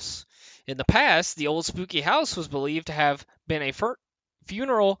house. In the past, the old spooky house was believed to have been a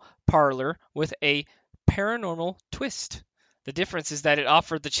funeral parlor with a paranormal twist. The difference is that it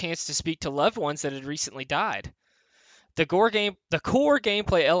offered the chance to speak to loved ones that had recently died. The core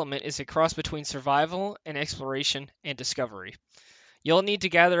gameplay element is a cross between survival and exploration and discovery. You'll need to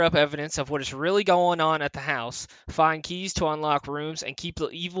gather up evidence of what is really going on at the house, find keys to unlock rooms, and keep the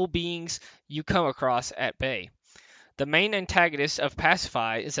evil beings you come across at bay. The main antagonist of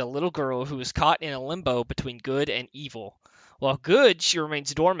Pacify is a little girl who is caught in a limbo between good and evil. While good, she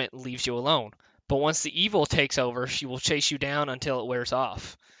remains dormant and leaves you alone. But once the evil takes over, she will chase you down until it wears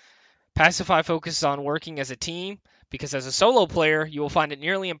off. Pacify focuses on working as a team, because as a solo player, you will find it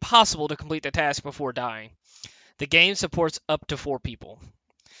nearly impossible to complete the task before dying. The game supports up to 4 people.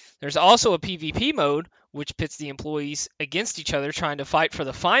 There's also a PvP mode, which pits the employees against each other trying to fight for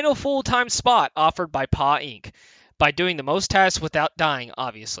the final full-time spot offered by PA Inc., by doing the most tasks without dying,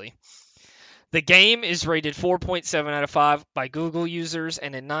 obviously. The game is rated 4.7 out of 5 by Google users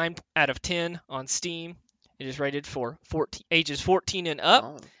and a 9 out of 10 on Steam. It is rated for ages 14 and up,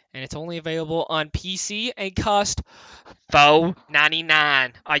 Oh. and it's only available on PC and cost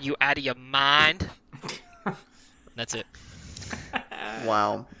 $4.99. Are you out of your mind? That's it.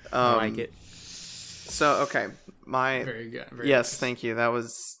 Wow. I like it. So okay, Very good. Very yes, nice. thank you. That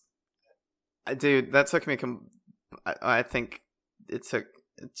was, dude. That took me. I think it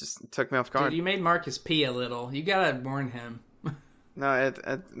took me off guard. Dude, you made Marcus pee a little. You gotta warn him. No,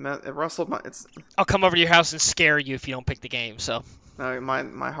 it rustled my. It's I'll come over to your house and scare you if you don't pick the game. So. no,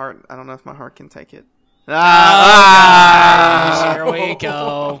 my heart. I don't know if my heart can take it. Here we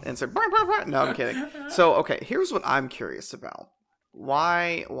go. And so, no, I'm kidding. So, okay, here's what I'm curious about.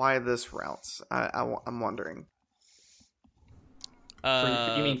 Why this route? I'm wondering.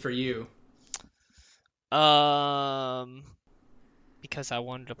 You mean for you? Because I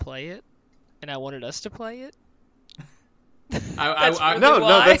wanted to play it, and I wanted us to play it. I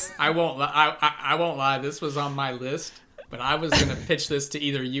won't lie. This was on my list, but I was gonna pitch this to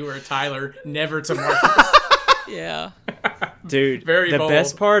either you or Tyler, never to Marcus. Yeah. Dude, Very the bold.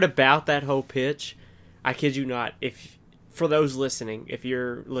 best part about that whole pitch, I kid you not, if for those listening, if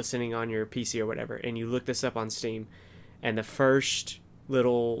you're listening on your PC or whatever, and you look this up on Steam, and the first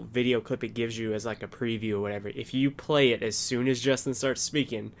little video clip it gives you as like a preview or whatever, if you play it as soon as Justin starts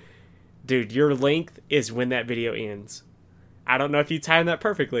speaking, dude, your length is when that video ends. I don't know if you timed that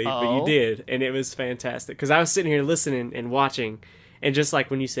perfectly, but you did, and it was fantastic. Because I was sitting here listening and watching, and just like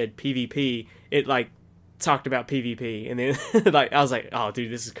when you said PvP, it like talked about PvP, and then like I was like, oh,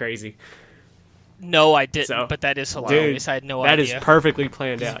 dude, this is crazy. No, I didn't, So, but that is hilarious. Dude, I had no that idea. is perfectly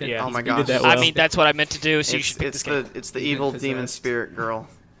planned out. Yeah, oh my you gosh. did that well. I mean, that's what I meant to do, so you should pick It's this game. the evil Possessed. demon spirit girl.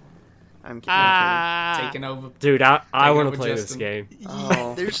 I'm kidding. Taking over. Dude, I Taking want over to play this Justin. game.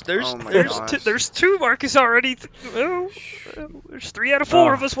 Oh, oh my gosh. There's two Marcus already. There's 3 out of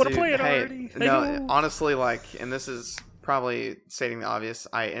 4 of us want to Dude, play it hey, already. No, honestly, like, and this is probably stating the obvious,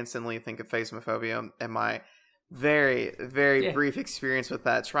 I instantly think of Phasmophobia, and my very, very brief experience with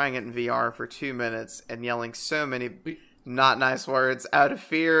that, trying it in VR for 2 minutes and yelling so many not nice words out of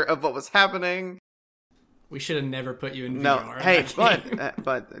fear of what was happening. We should have never put you in No, VR. in hey, that game.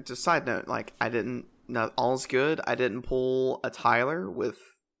 but just side note, like, I didn't. No, all's good. I didn't pull a Tyler with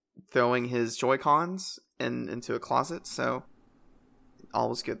throwing his Joy-Cons into a closet, so all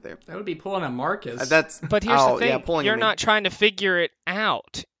was good there. That would be pulling a Marcus. But here's the thing: yeah, pulling you're him not trying to figure it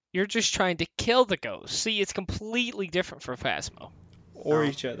out. You're just trying to kill the ghost. See, it's completely different from Phasmo Or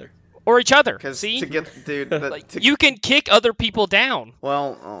each other. or each other. because See, to get dude, you can kick other people down.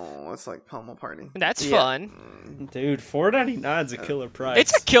 it's like Pummel Party. That's Yeah. fun. Dude, $4.99 is a killer price.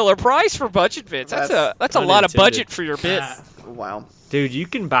 It's a killer price for budget bits. That's a pun lot of intended. budget for your bit. Wow. Dude, you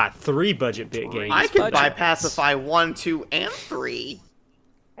can buy 3 budget bit games. I could budget. buy Pacify 1, 2, and 3.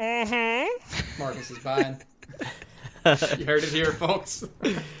 Marcus is buying. You heard it here, folks.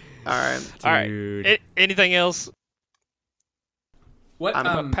 All right, All right. Dude. Anything else? What?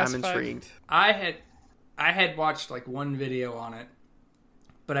 I'm Pacify? intrigued. I had watched like one video on it,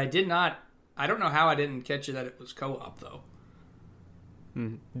 but I did not. I don't know how I didn't catch it that it was co-op though.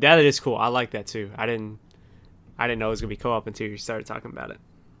 That is cool. I like that too. I didn't know it was gonna be co-op until you started talking about it.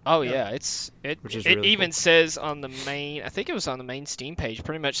 Oh yeah, Which is it really even cool. says on the main. I think it was on the main Steam page.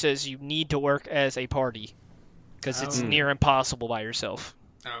 Pretty much says you need to work as a party because it's near impossible by yourself.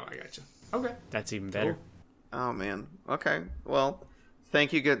 Oh, I gotcha. Okay. That's even better. Oh man. Okay. Well,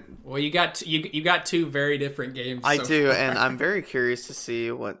 thank you. Good. Well, you got you got 2 very different games. I so do, far. and I'm very curious to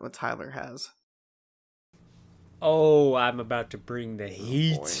see what Tyler has. Oh, I'm about to bring the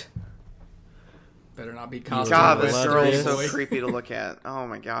heat. better not be God, Cosmo. this Love girl is this. so creepy to look at. Oh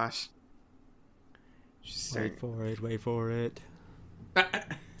my gosh. She's Wait for it. Wait for it. Oh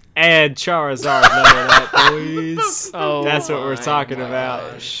And Charizard, none of that, boys. Oh, That's what we're my talking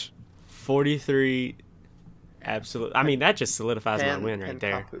about. gosh. 43. Absolute. I mean, that just solidifies my win right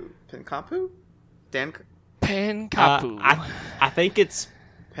there. Pinkapu? Dan? Pankapu. I think it's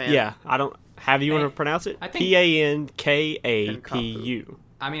Pan? yeah. I don't. How do you want to pronounce it? I think- Pankapu.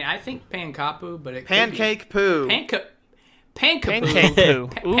 I mean, I think Pankapu, but it Pancake poo. could be Pancake Pancake poo.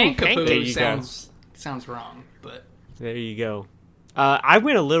 Ooh, Pancake pancake. There you go. sounds wrong, but There you go. I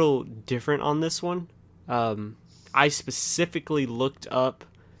went a little different on this one. I specifically looked up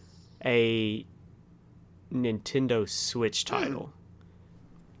a Nintendo Switch title.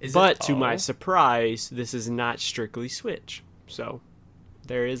 is But it, to my surprise, this is not strictly Switch. So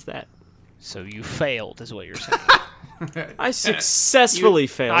there is that. So you failed, is what you're saying. I successfully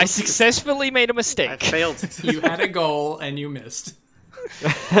failed. I successfully made a I mistake. failed. you had a goal and you missed.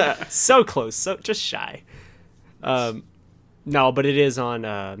 So close, so just shy. No, but it is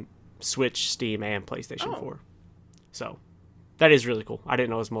on Switch, Steam, and PlayStation 4. So that is really cool. I didn't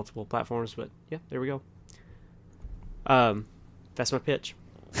know it was multiple platforms, but yeah, there we go. That's my pitch.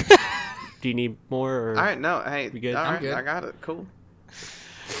 Do you need more? Or? All right, no, hey, We good? all I'm right, good. I got it. Cool.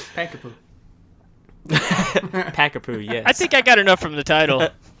 Pancapoo. Packapoo, yes. I think I got enough from the title.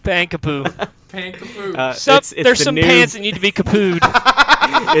 Pankapoo. Pancapoo. There's the some new, pants that need to be kapooed.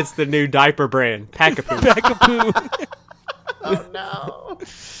 It's the new diaper brand, Packapoo. Pankapoo. Oh no.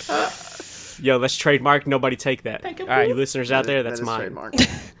 Yo, let's trademark. Nobody take that. Peekaboo. All right, you listeners out there, That that's is mine. trademark.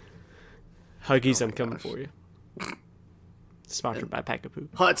 Huggies, Oh I'm my coming gosh. for you. Sponsored by Packapoo.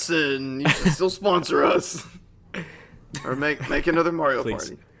 Hudson, you should still sponsor us. Or make another Mario Please.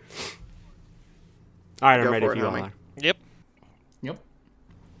 Party. All right, I'm Go ready for if it, you all homie. are. Yep. Yep.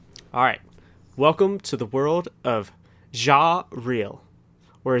 All right. Welcome to the world of Ja Real.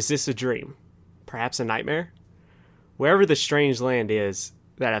 Or is this a dream? Perhaps a nightmare? Wherever the strange land is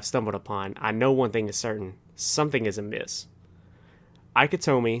that I've stumbled upon, I know one thing is certain. Something is amiss.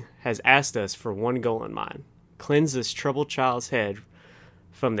 Aikatomi has asked us for one goal in mind. Cleanse this troubled child's head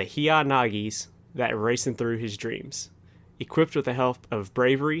from the Hia-Nagis that are racing through his dreams. Equipped with the help of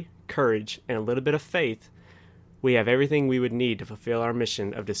bravery, courage, and a little bit of faith, we have everything we would need to fulfill our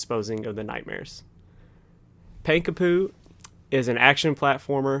mission of disposing of the nightmares. Pankapoo is an action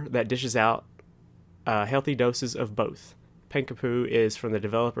platformer that dishes out healthy doses of both. Pankapoo is from the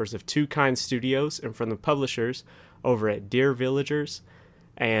developers of Two Kind Studios and from the publishers over at Dear Villagers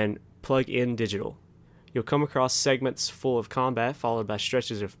and Plug-In Digital. You'll come across segments full of combat followed by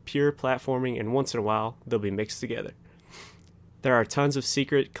stretches of pure platforming, and once in a while they'll be mixed together. There are tons of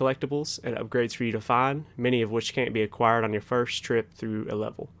secret collectibles and upgrades for you to find, many of which can't be acquired on your first trip through a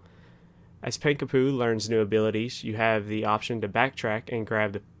level. As Pankapoo learns new abilities, you have the option to backtrack and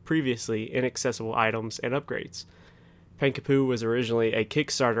grab the previously inaccessible items and upgrades. Pankapoo was originally a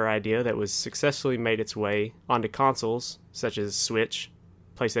Kickstarter idea that was successfully made its way onto consoles such as Switch,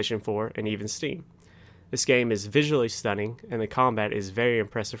 PlayStation 4, and even Steam. This game is visually stunning, and the combat is very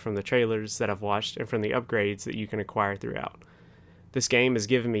impressive from the trailers that I've watched and from the upgrades that you can acquire throughout. This game has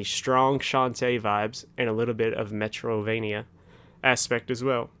given me strong Shantae vibes and a little bit of Metrovania aspect as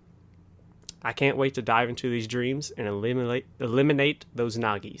well. I can't wait to dive into these dreams and eliminate those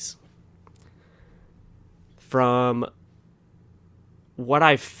Nagis. From what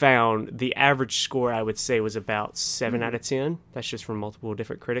I've found, the average score I would say was about 7 out of 10. That's just from multiple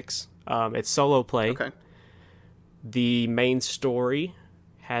different critics. It's solo play. Okay. The main story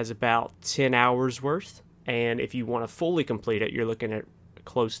has about 10 hours worth. And if you want to fully complete it, you're looking at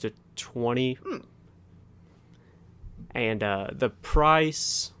close to 20. And the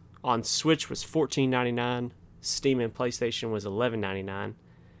price on Switch was $14.99. Steam and PlayStation was $11.99.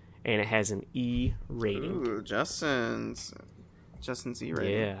 And it has an E rating. Ooh, Justin's E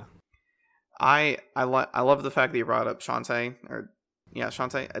rating. Yeah. I love the fact that you brought up Shantae,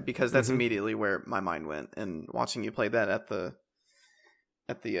 Shantae, because that's immediately where my mind went, and watching you play that at the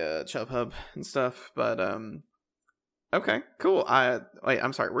Chub Hub and stuff. But okay, cool.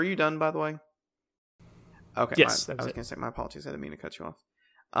 I'm sorry. Were you done, by the way? Okay. Yes, I that was was it. gonna say my apologies. I didn't mean to cut you off.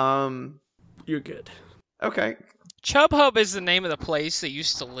 You're good. Okay. Chub Hub is the name of the place that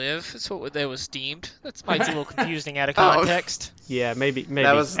used to live. That's what that was deemed. That's might be a little confusing out of Oh. context. Yeah, maybe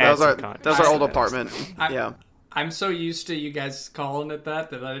That was add some our context. old apartment. Yeah. I'm so used to you guys calling it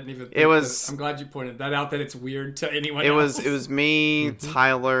that I didn't even. Think It was- I'm glad you pointed that out. That it's weird to anyone. It else. was me,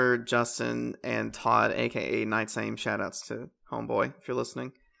 Tyler, Justin, and Todd, aka Night Same. Shoutouts to Homeboy if you're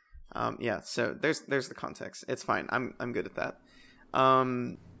listening. Yeah, so there's the context. It's fine. I'm good at that.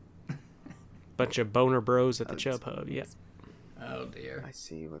 Bunch of boner bros at the Chub Hub. Yeah. Oh dear. I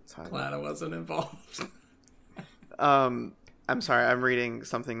see what Tyler. Glad I wasn't involved. I'm sorry. I'm reading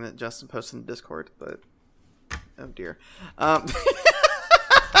something that Justin posted in Discord, but oh dear.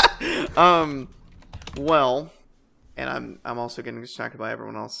 Well, and I'm also getting distracted by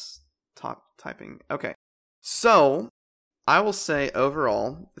everyone else typing. Okay, so I will say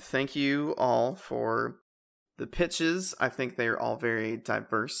overall, thank you all for the pitches. I think they are all very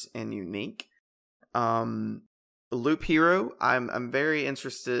diverse and unique. Loop Hero, I'm very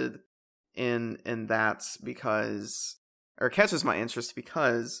interested in that because, or catches my interest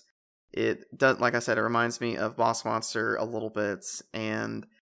because it does, like I said, it reminds me of Boss Monster a little bit, and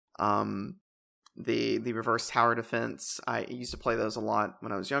the reverse tower defense. I used to play those a lot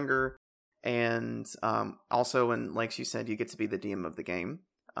when I was younger, and also when, like you said, you get to be the DM of the game.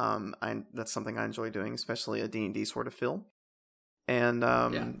 That's something I enjoy doing, especially a D&D sort of feel, and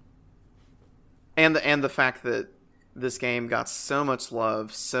and the fact that this game got so much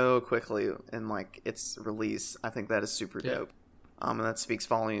love so quickly in like its release, I think that is super dope. And that speaks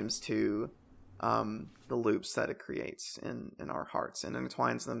volumes to the loops that it creates in our hearts and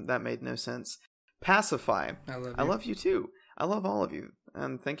intertwines them. That made no sense. Pacify. I love you too. I love all of you,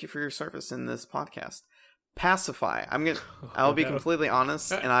 and thank you for your service in this podcast. Pacify. I'll be completely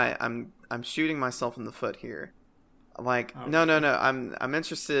honest, and I'm shooting myself in the foot here. Like, no. I'm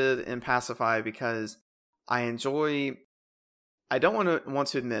interested in Pacify because I enjoy. I don't want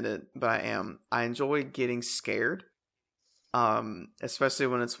to admit it, but I am. I enjoy getting scared, especially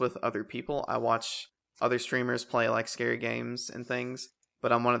when it's with other people. I watch other streamers play like scary games and things,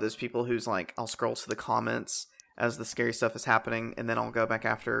 but I'm one of those people who's like, I'll scroll to the comments as the scary stuff is happening, and then I'll go back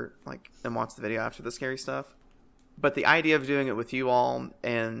after, like, and watch the video after the scary stuff. But the idea of doing it with you all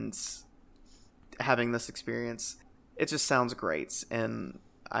and having this experience, it just sounds great, and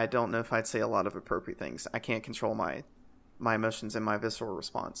I don't know if I'd say a lot of appropriate things. I can't control my emotions and my visceral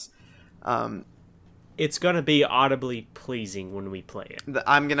response. It's gonna be audibly pleasing when we play it.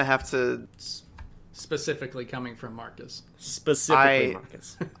 I'm gonna have to. Specifically coming from Marcus. Specifically,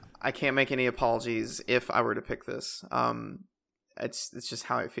 Marcus. I can't make any apologies if I were to pick this. It's just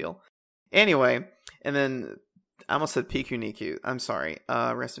how I feel. Anyway, and then I almost said Piku Niku. I'm sorry.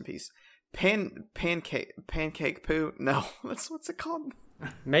 Rest in peace. Pancake poo? No, what's it called?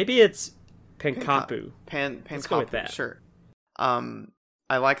 Maybe it's Pankapu. Let's go with that. Sure.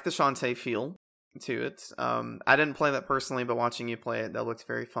 I like the Shantae feel to it. I didn't play that personally, but watching you play it, that looked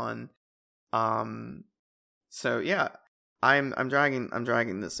very fun. So yeah, I'm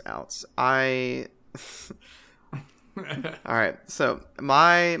dragging this out. All right. So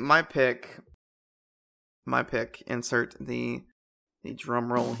my pick. Insert the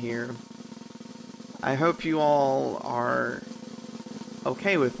drum roll here. I hope you all are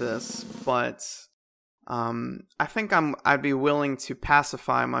okay with this, but I think I'd be willing to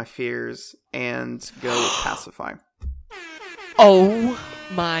pacify my fears and go with pacify. Oh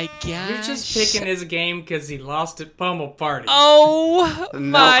my gosh. You're just picking his game because he lost at Pummel Party. Oh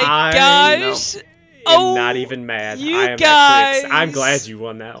my gosh. I'm not even mad. You I am guys I'm glad you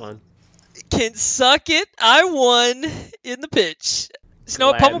won that one. can suck it. I won in the pitch.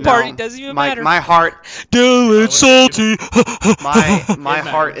 Snow Pummel Party doesn't even matter. My heart, Dylan Salty. my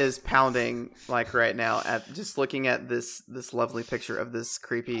heart is pounding like right now at just looking at this lovely picture of this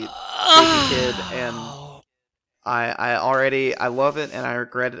creepy kid, and I love it and I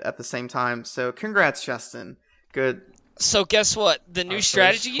regret it at the same time. So congrats, Justin. Good. So guess what? The new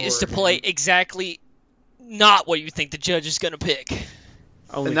strategy is to play exactly not what you think the judge is going to pick.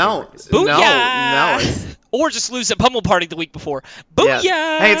 No. Booyah! Or just lose at Pummel Party the week before. Booyah!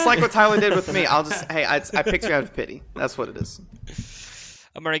 Yeah. Hey, it's like what Tyler did with me. I picked you out of pity. That's what it is.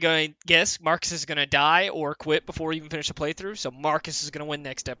 I'm already going to guess Marcus is going to die or quit before we even finish the playthrough, so Marcus is going to win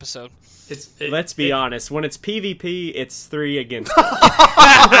next episode. Let's be honest. When it's PvP, it's 3 against.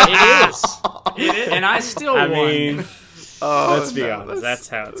 It is. And I still won. Mean, let's be honest. That's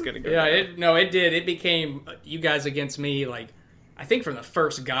how it's going to go. Yeah, it did. It became you guys against me, like, I think from the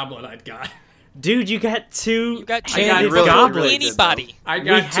first goblet I'd got. Dude, you got 2 You got handed really goblets. anybody. I We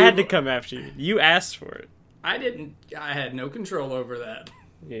got had two. to come after you. You asked for it. I didn't. I had no control over that.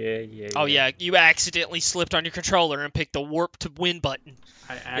 Yeah. Oh, yeah, you accidentally slipped on your controller and picked the warp to win button.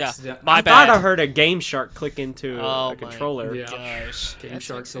 I accidentally. My I bad. thought I heard a Game Shark click into a controller. Yeah. Gosh, Game that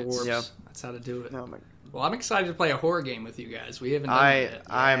Sharks makes Awards. Yeah. That's how to do it. Oh my. Well, I'm excited to play a horror game with you guys. We haven't done that yet.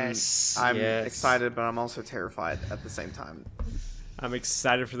 I'm Yes. excited, but I'm also terrified at the same time. I'm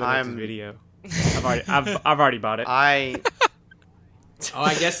excited for the next video. I've already bought it. I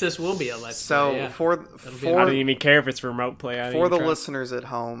guess this will be a let's so play. Yeah. I don't even care if it's remote play. For the listeners at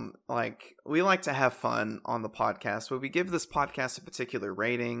home, like, we like to have fun on the podcast. Would we give this podcast a particular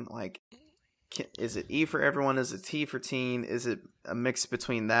rating? Like, is it E for everyone? Is it T for teen? Is it a mix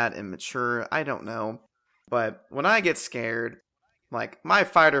between that and mature? I don't know. But when I get scared, like, my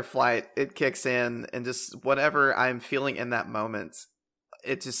fight or flight, it kicks in, and just whatever I'm feeling in that moment,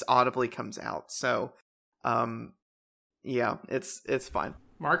 it just audibly comes out. So, yeah, it's fine.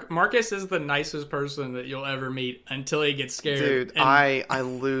 Marcus is the nicest person that you'll ever meet until he gets scared. Dude, and I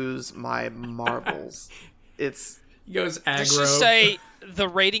lose my marbles. he goes aggro. Let's just say the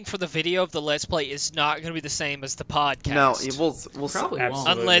rating for the video of the Let's Play is not going to be the same as the podcast. No, we'll Probably won't.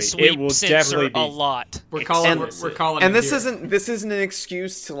 Absolutely. unless It we will censor definitely be- a lot. We're calling and it this here. isn't an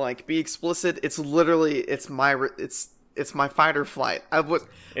excuse to, like, be explicit. It's literally it's my fight or flight. I wish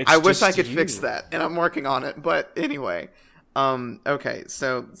just I could you. fix that, and I'm working on it. But anyway, okay.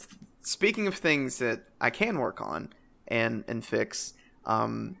 So speaking of things that I can work on and fix,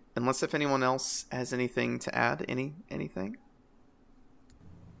 unless if anyone else has anything to add, anything.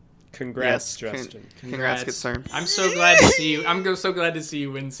 Congrats, Yes, Justin. Congrats, good sir. I'm so glad to see you. So glad to see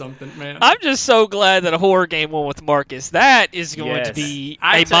you win something, man. I'm just so glad that a horror game won with Marcus. That is going to Yes. be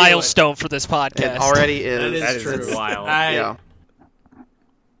I a tell you what. milestone for this podcast. It already is. That is That is true. wild. Yeah.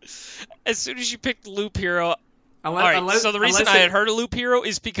 As soon as you picked Loop Hero, Unless, all right. unless, So the reason unless I it- had heard of Loop Hero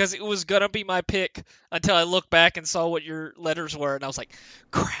is because it was gonna be my pick until I looked back and saw what your letters were, and I was like,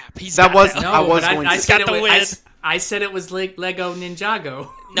 "Crap, he's That got was- that." No, I was but going I to- said Got the it win. was, I said it was Lego Ninjago.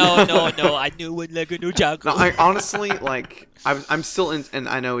 No, I knew what Lego Ninjago. No, I honestly, like, I'm still in, and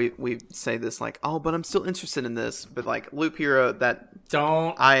I know we say this, like, oh, but I'm still interested in this, but, like, Loop Hero,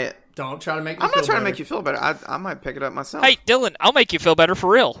 Don't try to make me I'm feel not trying better. to make you feel better. I might pick it up myself. Hey, Dylan, I'll make you feel better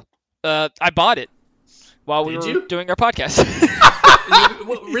for real. I bought it while we Did were you? doing our podcast.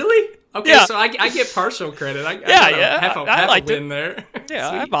 Really? Okay, Yeah. so I get partial credit. I Yeah, got I half liked a it. win there. Yeah,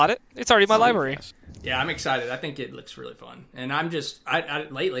 I Sweet. bought it. It's already in my library. Yeah, I'm excited. I think it looks really fun. And I'm just,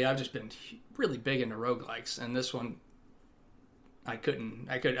 lately I've just been really big into roguelikes, and this one, I couldn't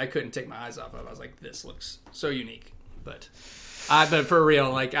take my eyes off of. I was like, this looks so unique. But for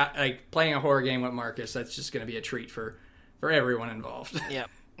real, like playing a horror game with Marcus, that's just going to be a treat for everyone involved. Yeah.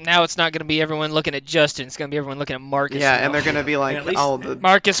 Now it's not going to be everyone looking at Justin. It's going to be everyone looking at Marcus. Yeah, now. and they're gonna be like, at least- oh,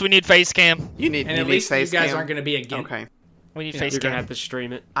 Marcus, we need face cam. you need And you at need least you face guys cam. aren't going to be against. Okay, We need Yeah. face You're gonna cam. have to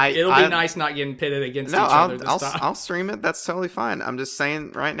stream it. It'll be nice not getting pitted against No, each other this I'll time. stream it. That's totally fine. I'm just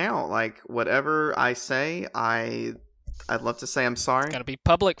saying right now, like, whatever I say, I'd love to say I'm sorry. Got to be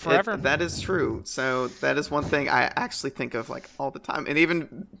public forever. That is true. So that is one thing I actually think of, like, all the time. And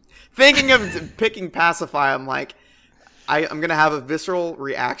even thinking of picking Pacify, I'm like, I'm going to have a visceral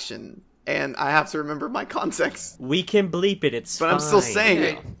reaction. And I have to remember my context. We can bleep it. It's But fine. I'm still saying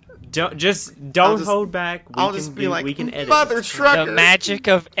it. Don't I'll just- hold back. I'll just be like, we can edit. Mother the trucker. magic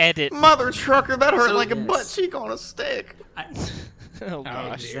of edit. Mother trucker, that hurt like a yes. butt cheek on a stick. Oh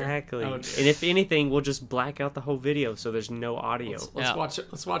gosh. dear. Exactly. Oh, And dear. if anything, we'll just black out the whole video so there's no audio. Yeah.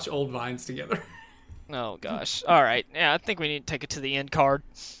 Let's watch old vines together. Oh gosh. All right. Yeah, I think we need to take it to the end card.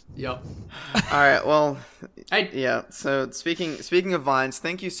 Yep. All right, well, Hey, yeah. So speaking of vines,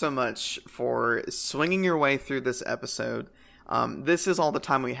 thank you so much for swinging your way through this episode. This is all the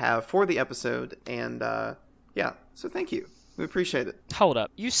time we have for the episode, and yeah. So thank you. We appreciate it. Hold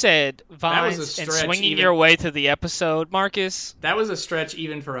up. You said was a vines and stretch swinging even- your way through the episode, Marcus. that was a stretch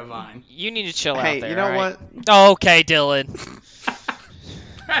even for a vine. You need to chill out Hey, there. you know all right? what? Okay, Dylan.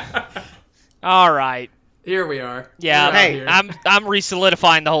 All right. Here we are. Yeah, We're out Hey, here. I'm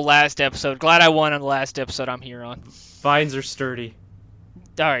re-solidifying the whole last episode. Glad I won on the last episode I'm here on. Vines are sturdy.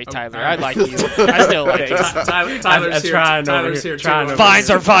 All right, Tyler. all I right. like you. I still like you. Thanks. Tyler's I'm here. trying over Tyler's here, here trying too. over Vines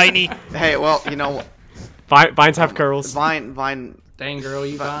are viney. Hey, well, you know, Vines have curls. Vine. Dang girl,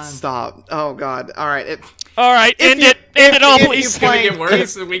 you vine. Stop. Oh God. All right. All right, If end you- it. End it all, if you please. It's gonna played- get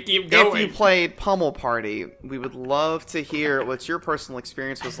worse if we keep If going. you played Pummel Party, we would love to hear what your personal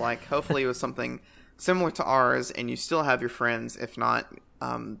experience was like. Hopefully, it was something similar to ours, and you still have your friends. If not,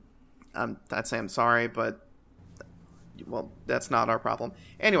 I'd say I'm sorry, but well, that's not our problem.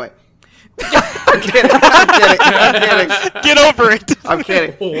 Anyway, I'm kidding. Get over it. I'm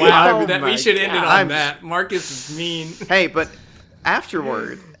kidding. Wow, Oh my we should end it God. on I'm- that. Marcus is mean. Hey, but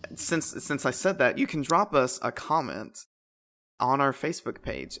afterward, since I said that, you can drop us a comment on our Facebook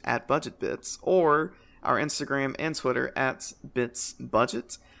page at Budget Bits or our Instagram and Twitter at Bits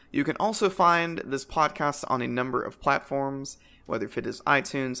Budget. You can also find this podcast on a number of platforms, whether if it is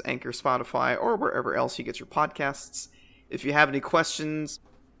iTunes, Anchor, Spotify, or wherever else you get your podcasts. If you have any questions,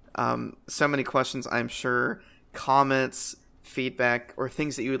 so many questions, I'm sure, comments, feedback, or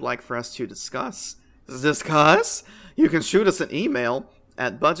things that you would like for us to discuss, you can shoot us an email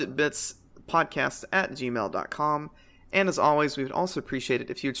at budgetbitspodcast@gmail.com. And as always, we would also appreciate it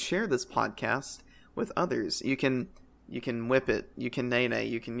if you'd share this podcast with others. You can whip it, you can nay,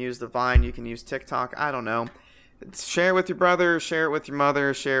 you can use the Vine, you can use TikTok, I don't know. Share it with your brother, share it with your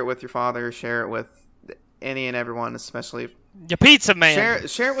mother, share it with your father, share it with any and everyone, especially Your pizza man.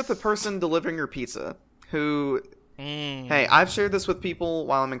 share it with the person delivering your pizza who Mm. hey, I've shared this with people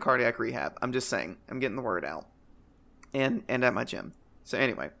while I'm in cardiac rehab. I'm just saying, I'm getting the word out. And at my gym. So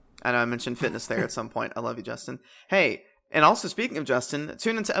anyway, I know I mentioned fitness there at some point. I love you, Justin. Hey, and also speaking of Justin,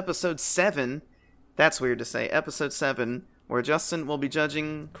 tune into episode 7. That's weird to say. Episode 7, where Justin will be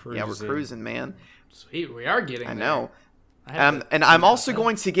judging. Yeah, we're Cruising. cruising, man. Sweet, we are getting I there. know. I had to And think I'm about also that.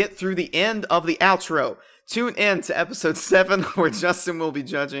 going to get through the end of the outro. Tune in to episode 7, where Justin will be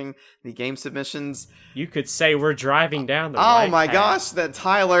judging the game submissions. You could say we're driving down the Oh right my path. gosh, that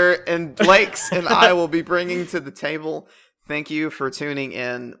Tyler and Lakes and I will be bringing to the table. Thank you for tuning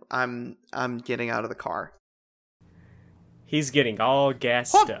in. I'm getting out of the car. He's getting all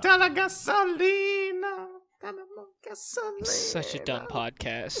gassed up. Such a dumb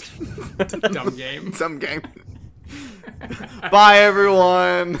podcast. Dumb game. Some game. Bye,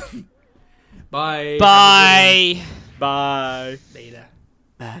 everyone. Bye. Bye. Bye. Beta.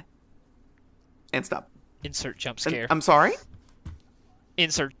 And stop. Insert jump And- scare. I'm sorry?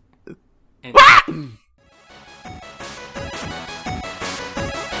 Insert. And-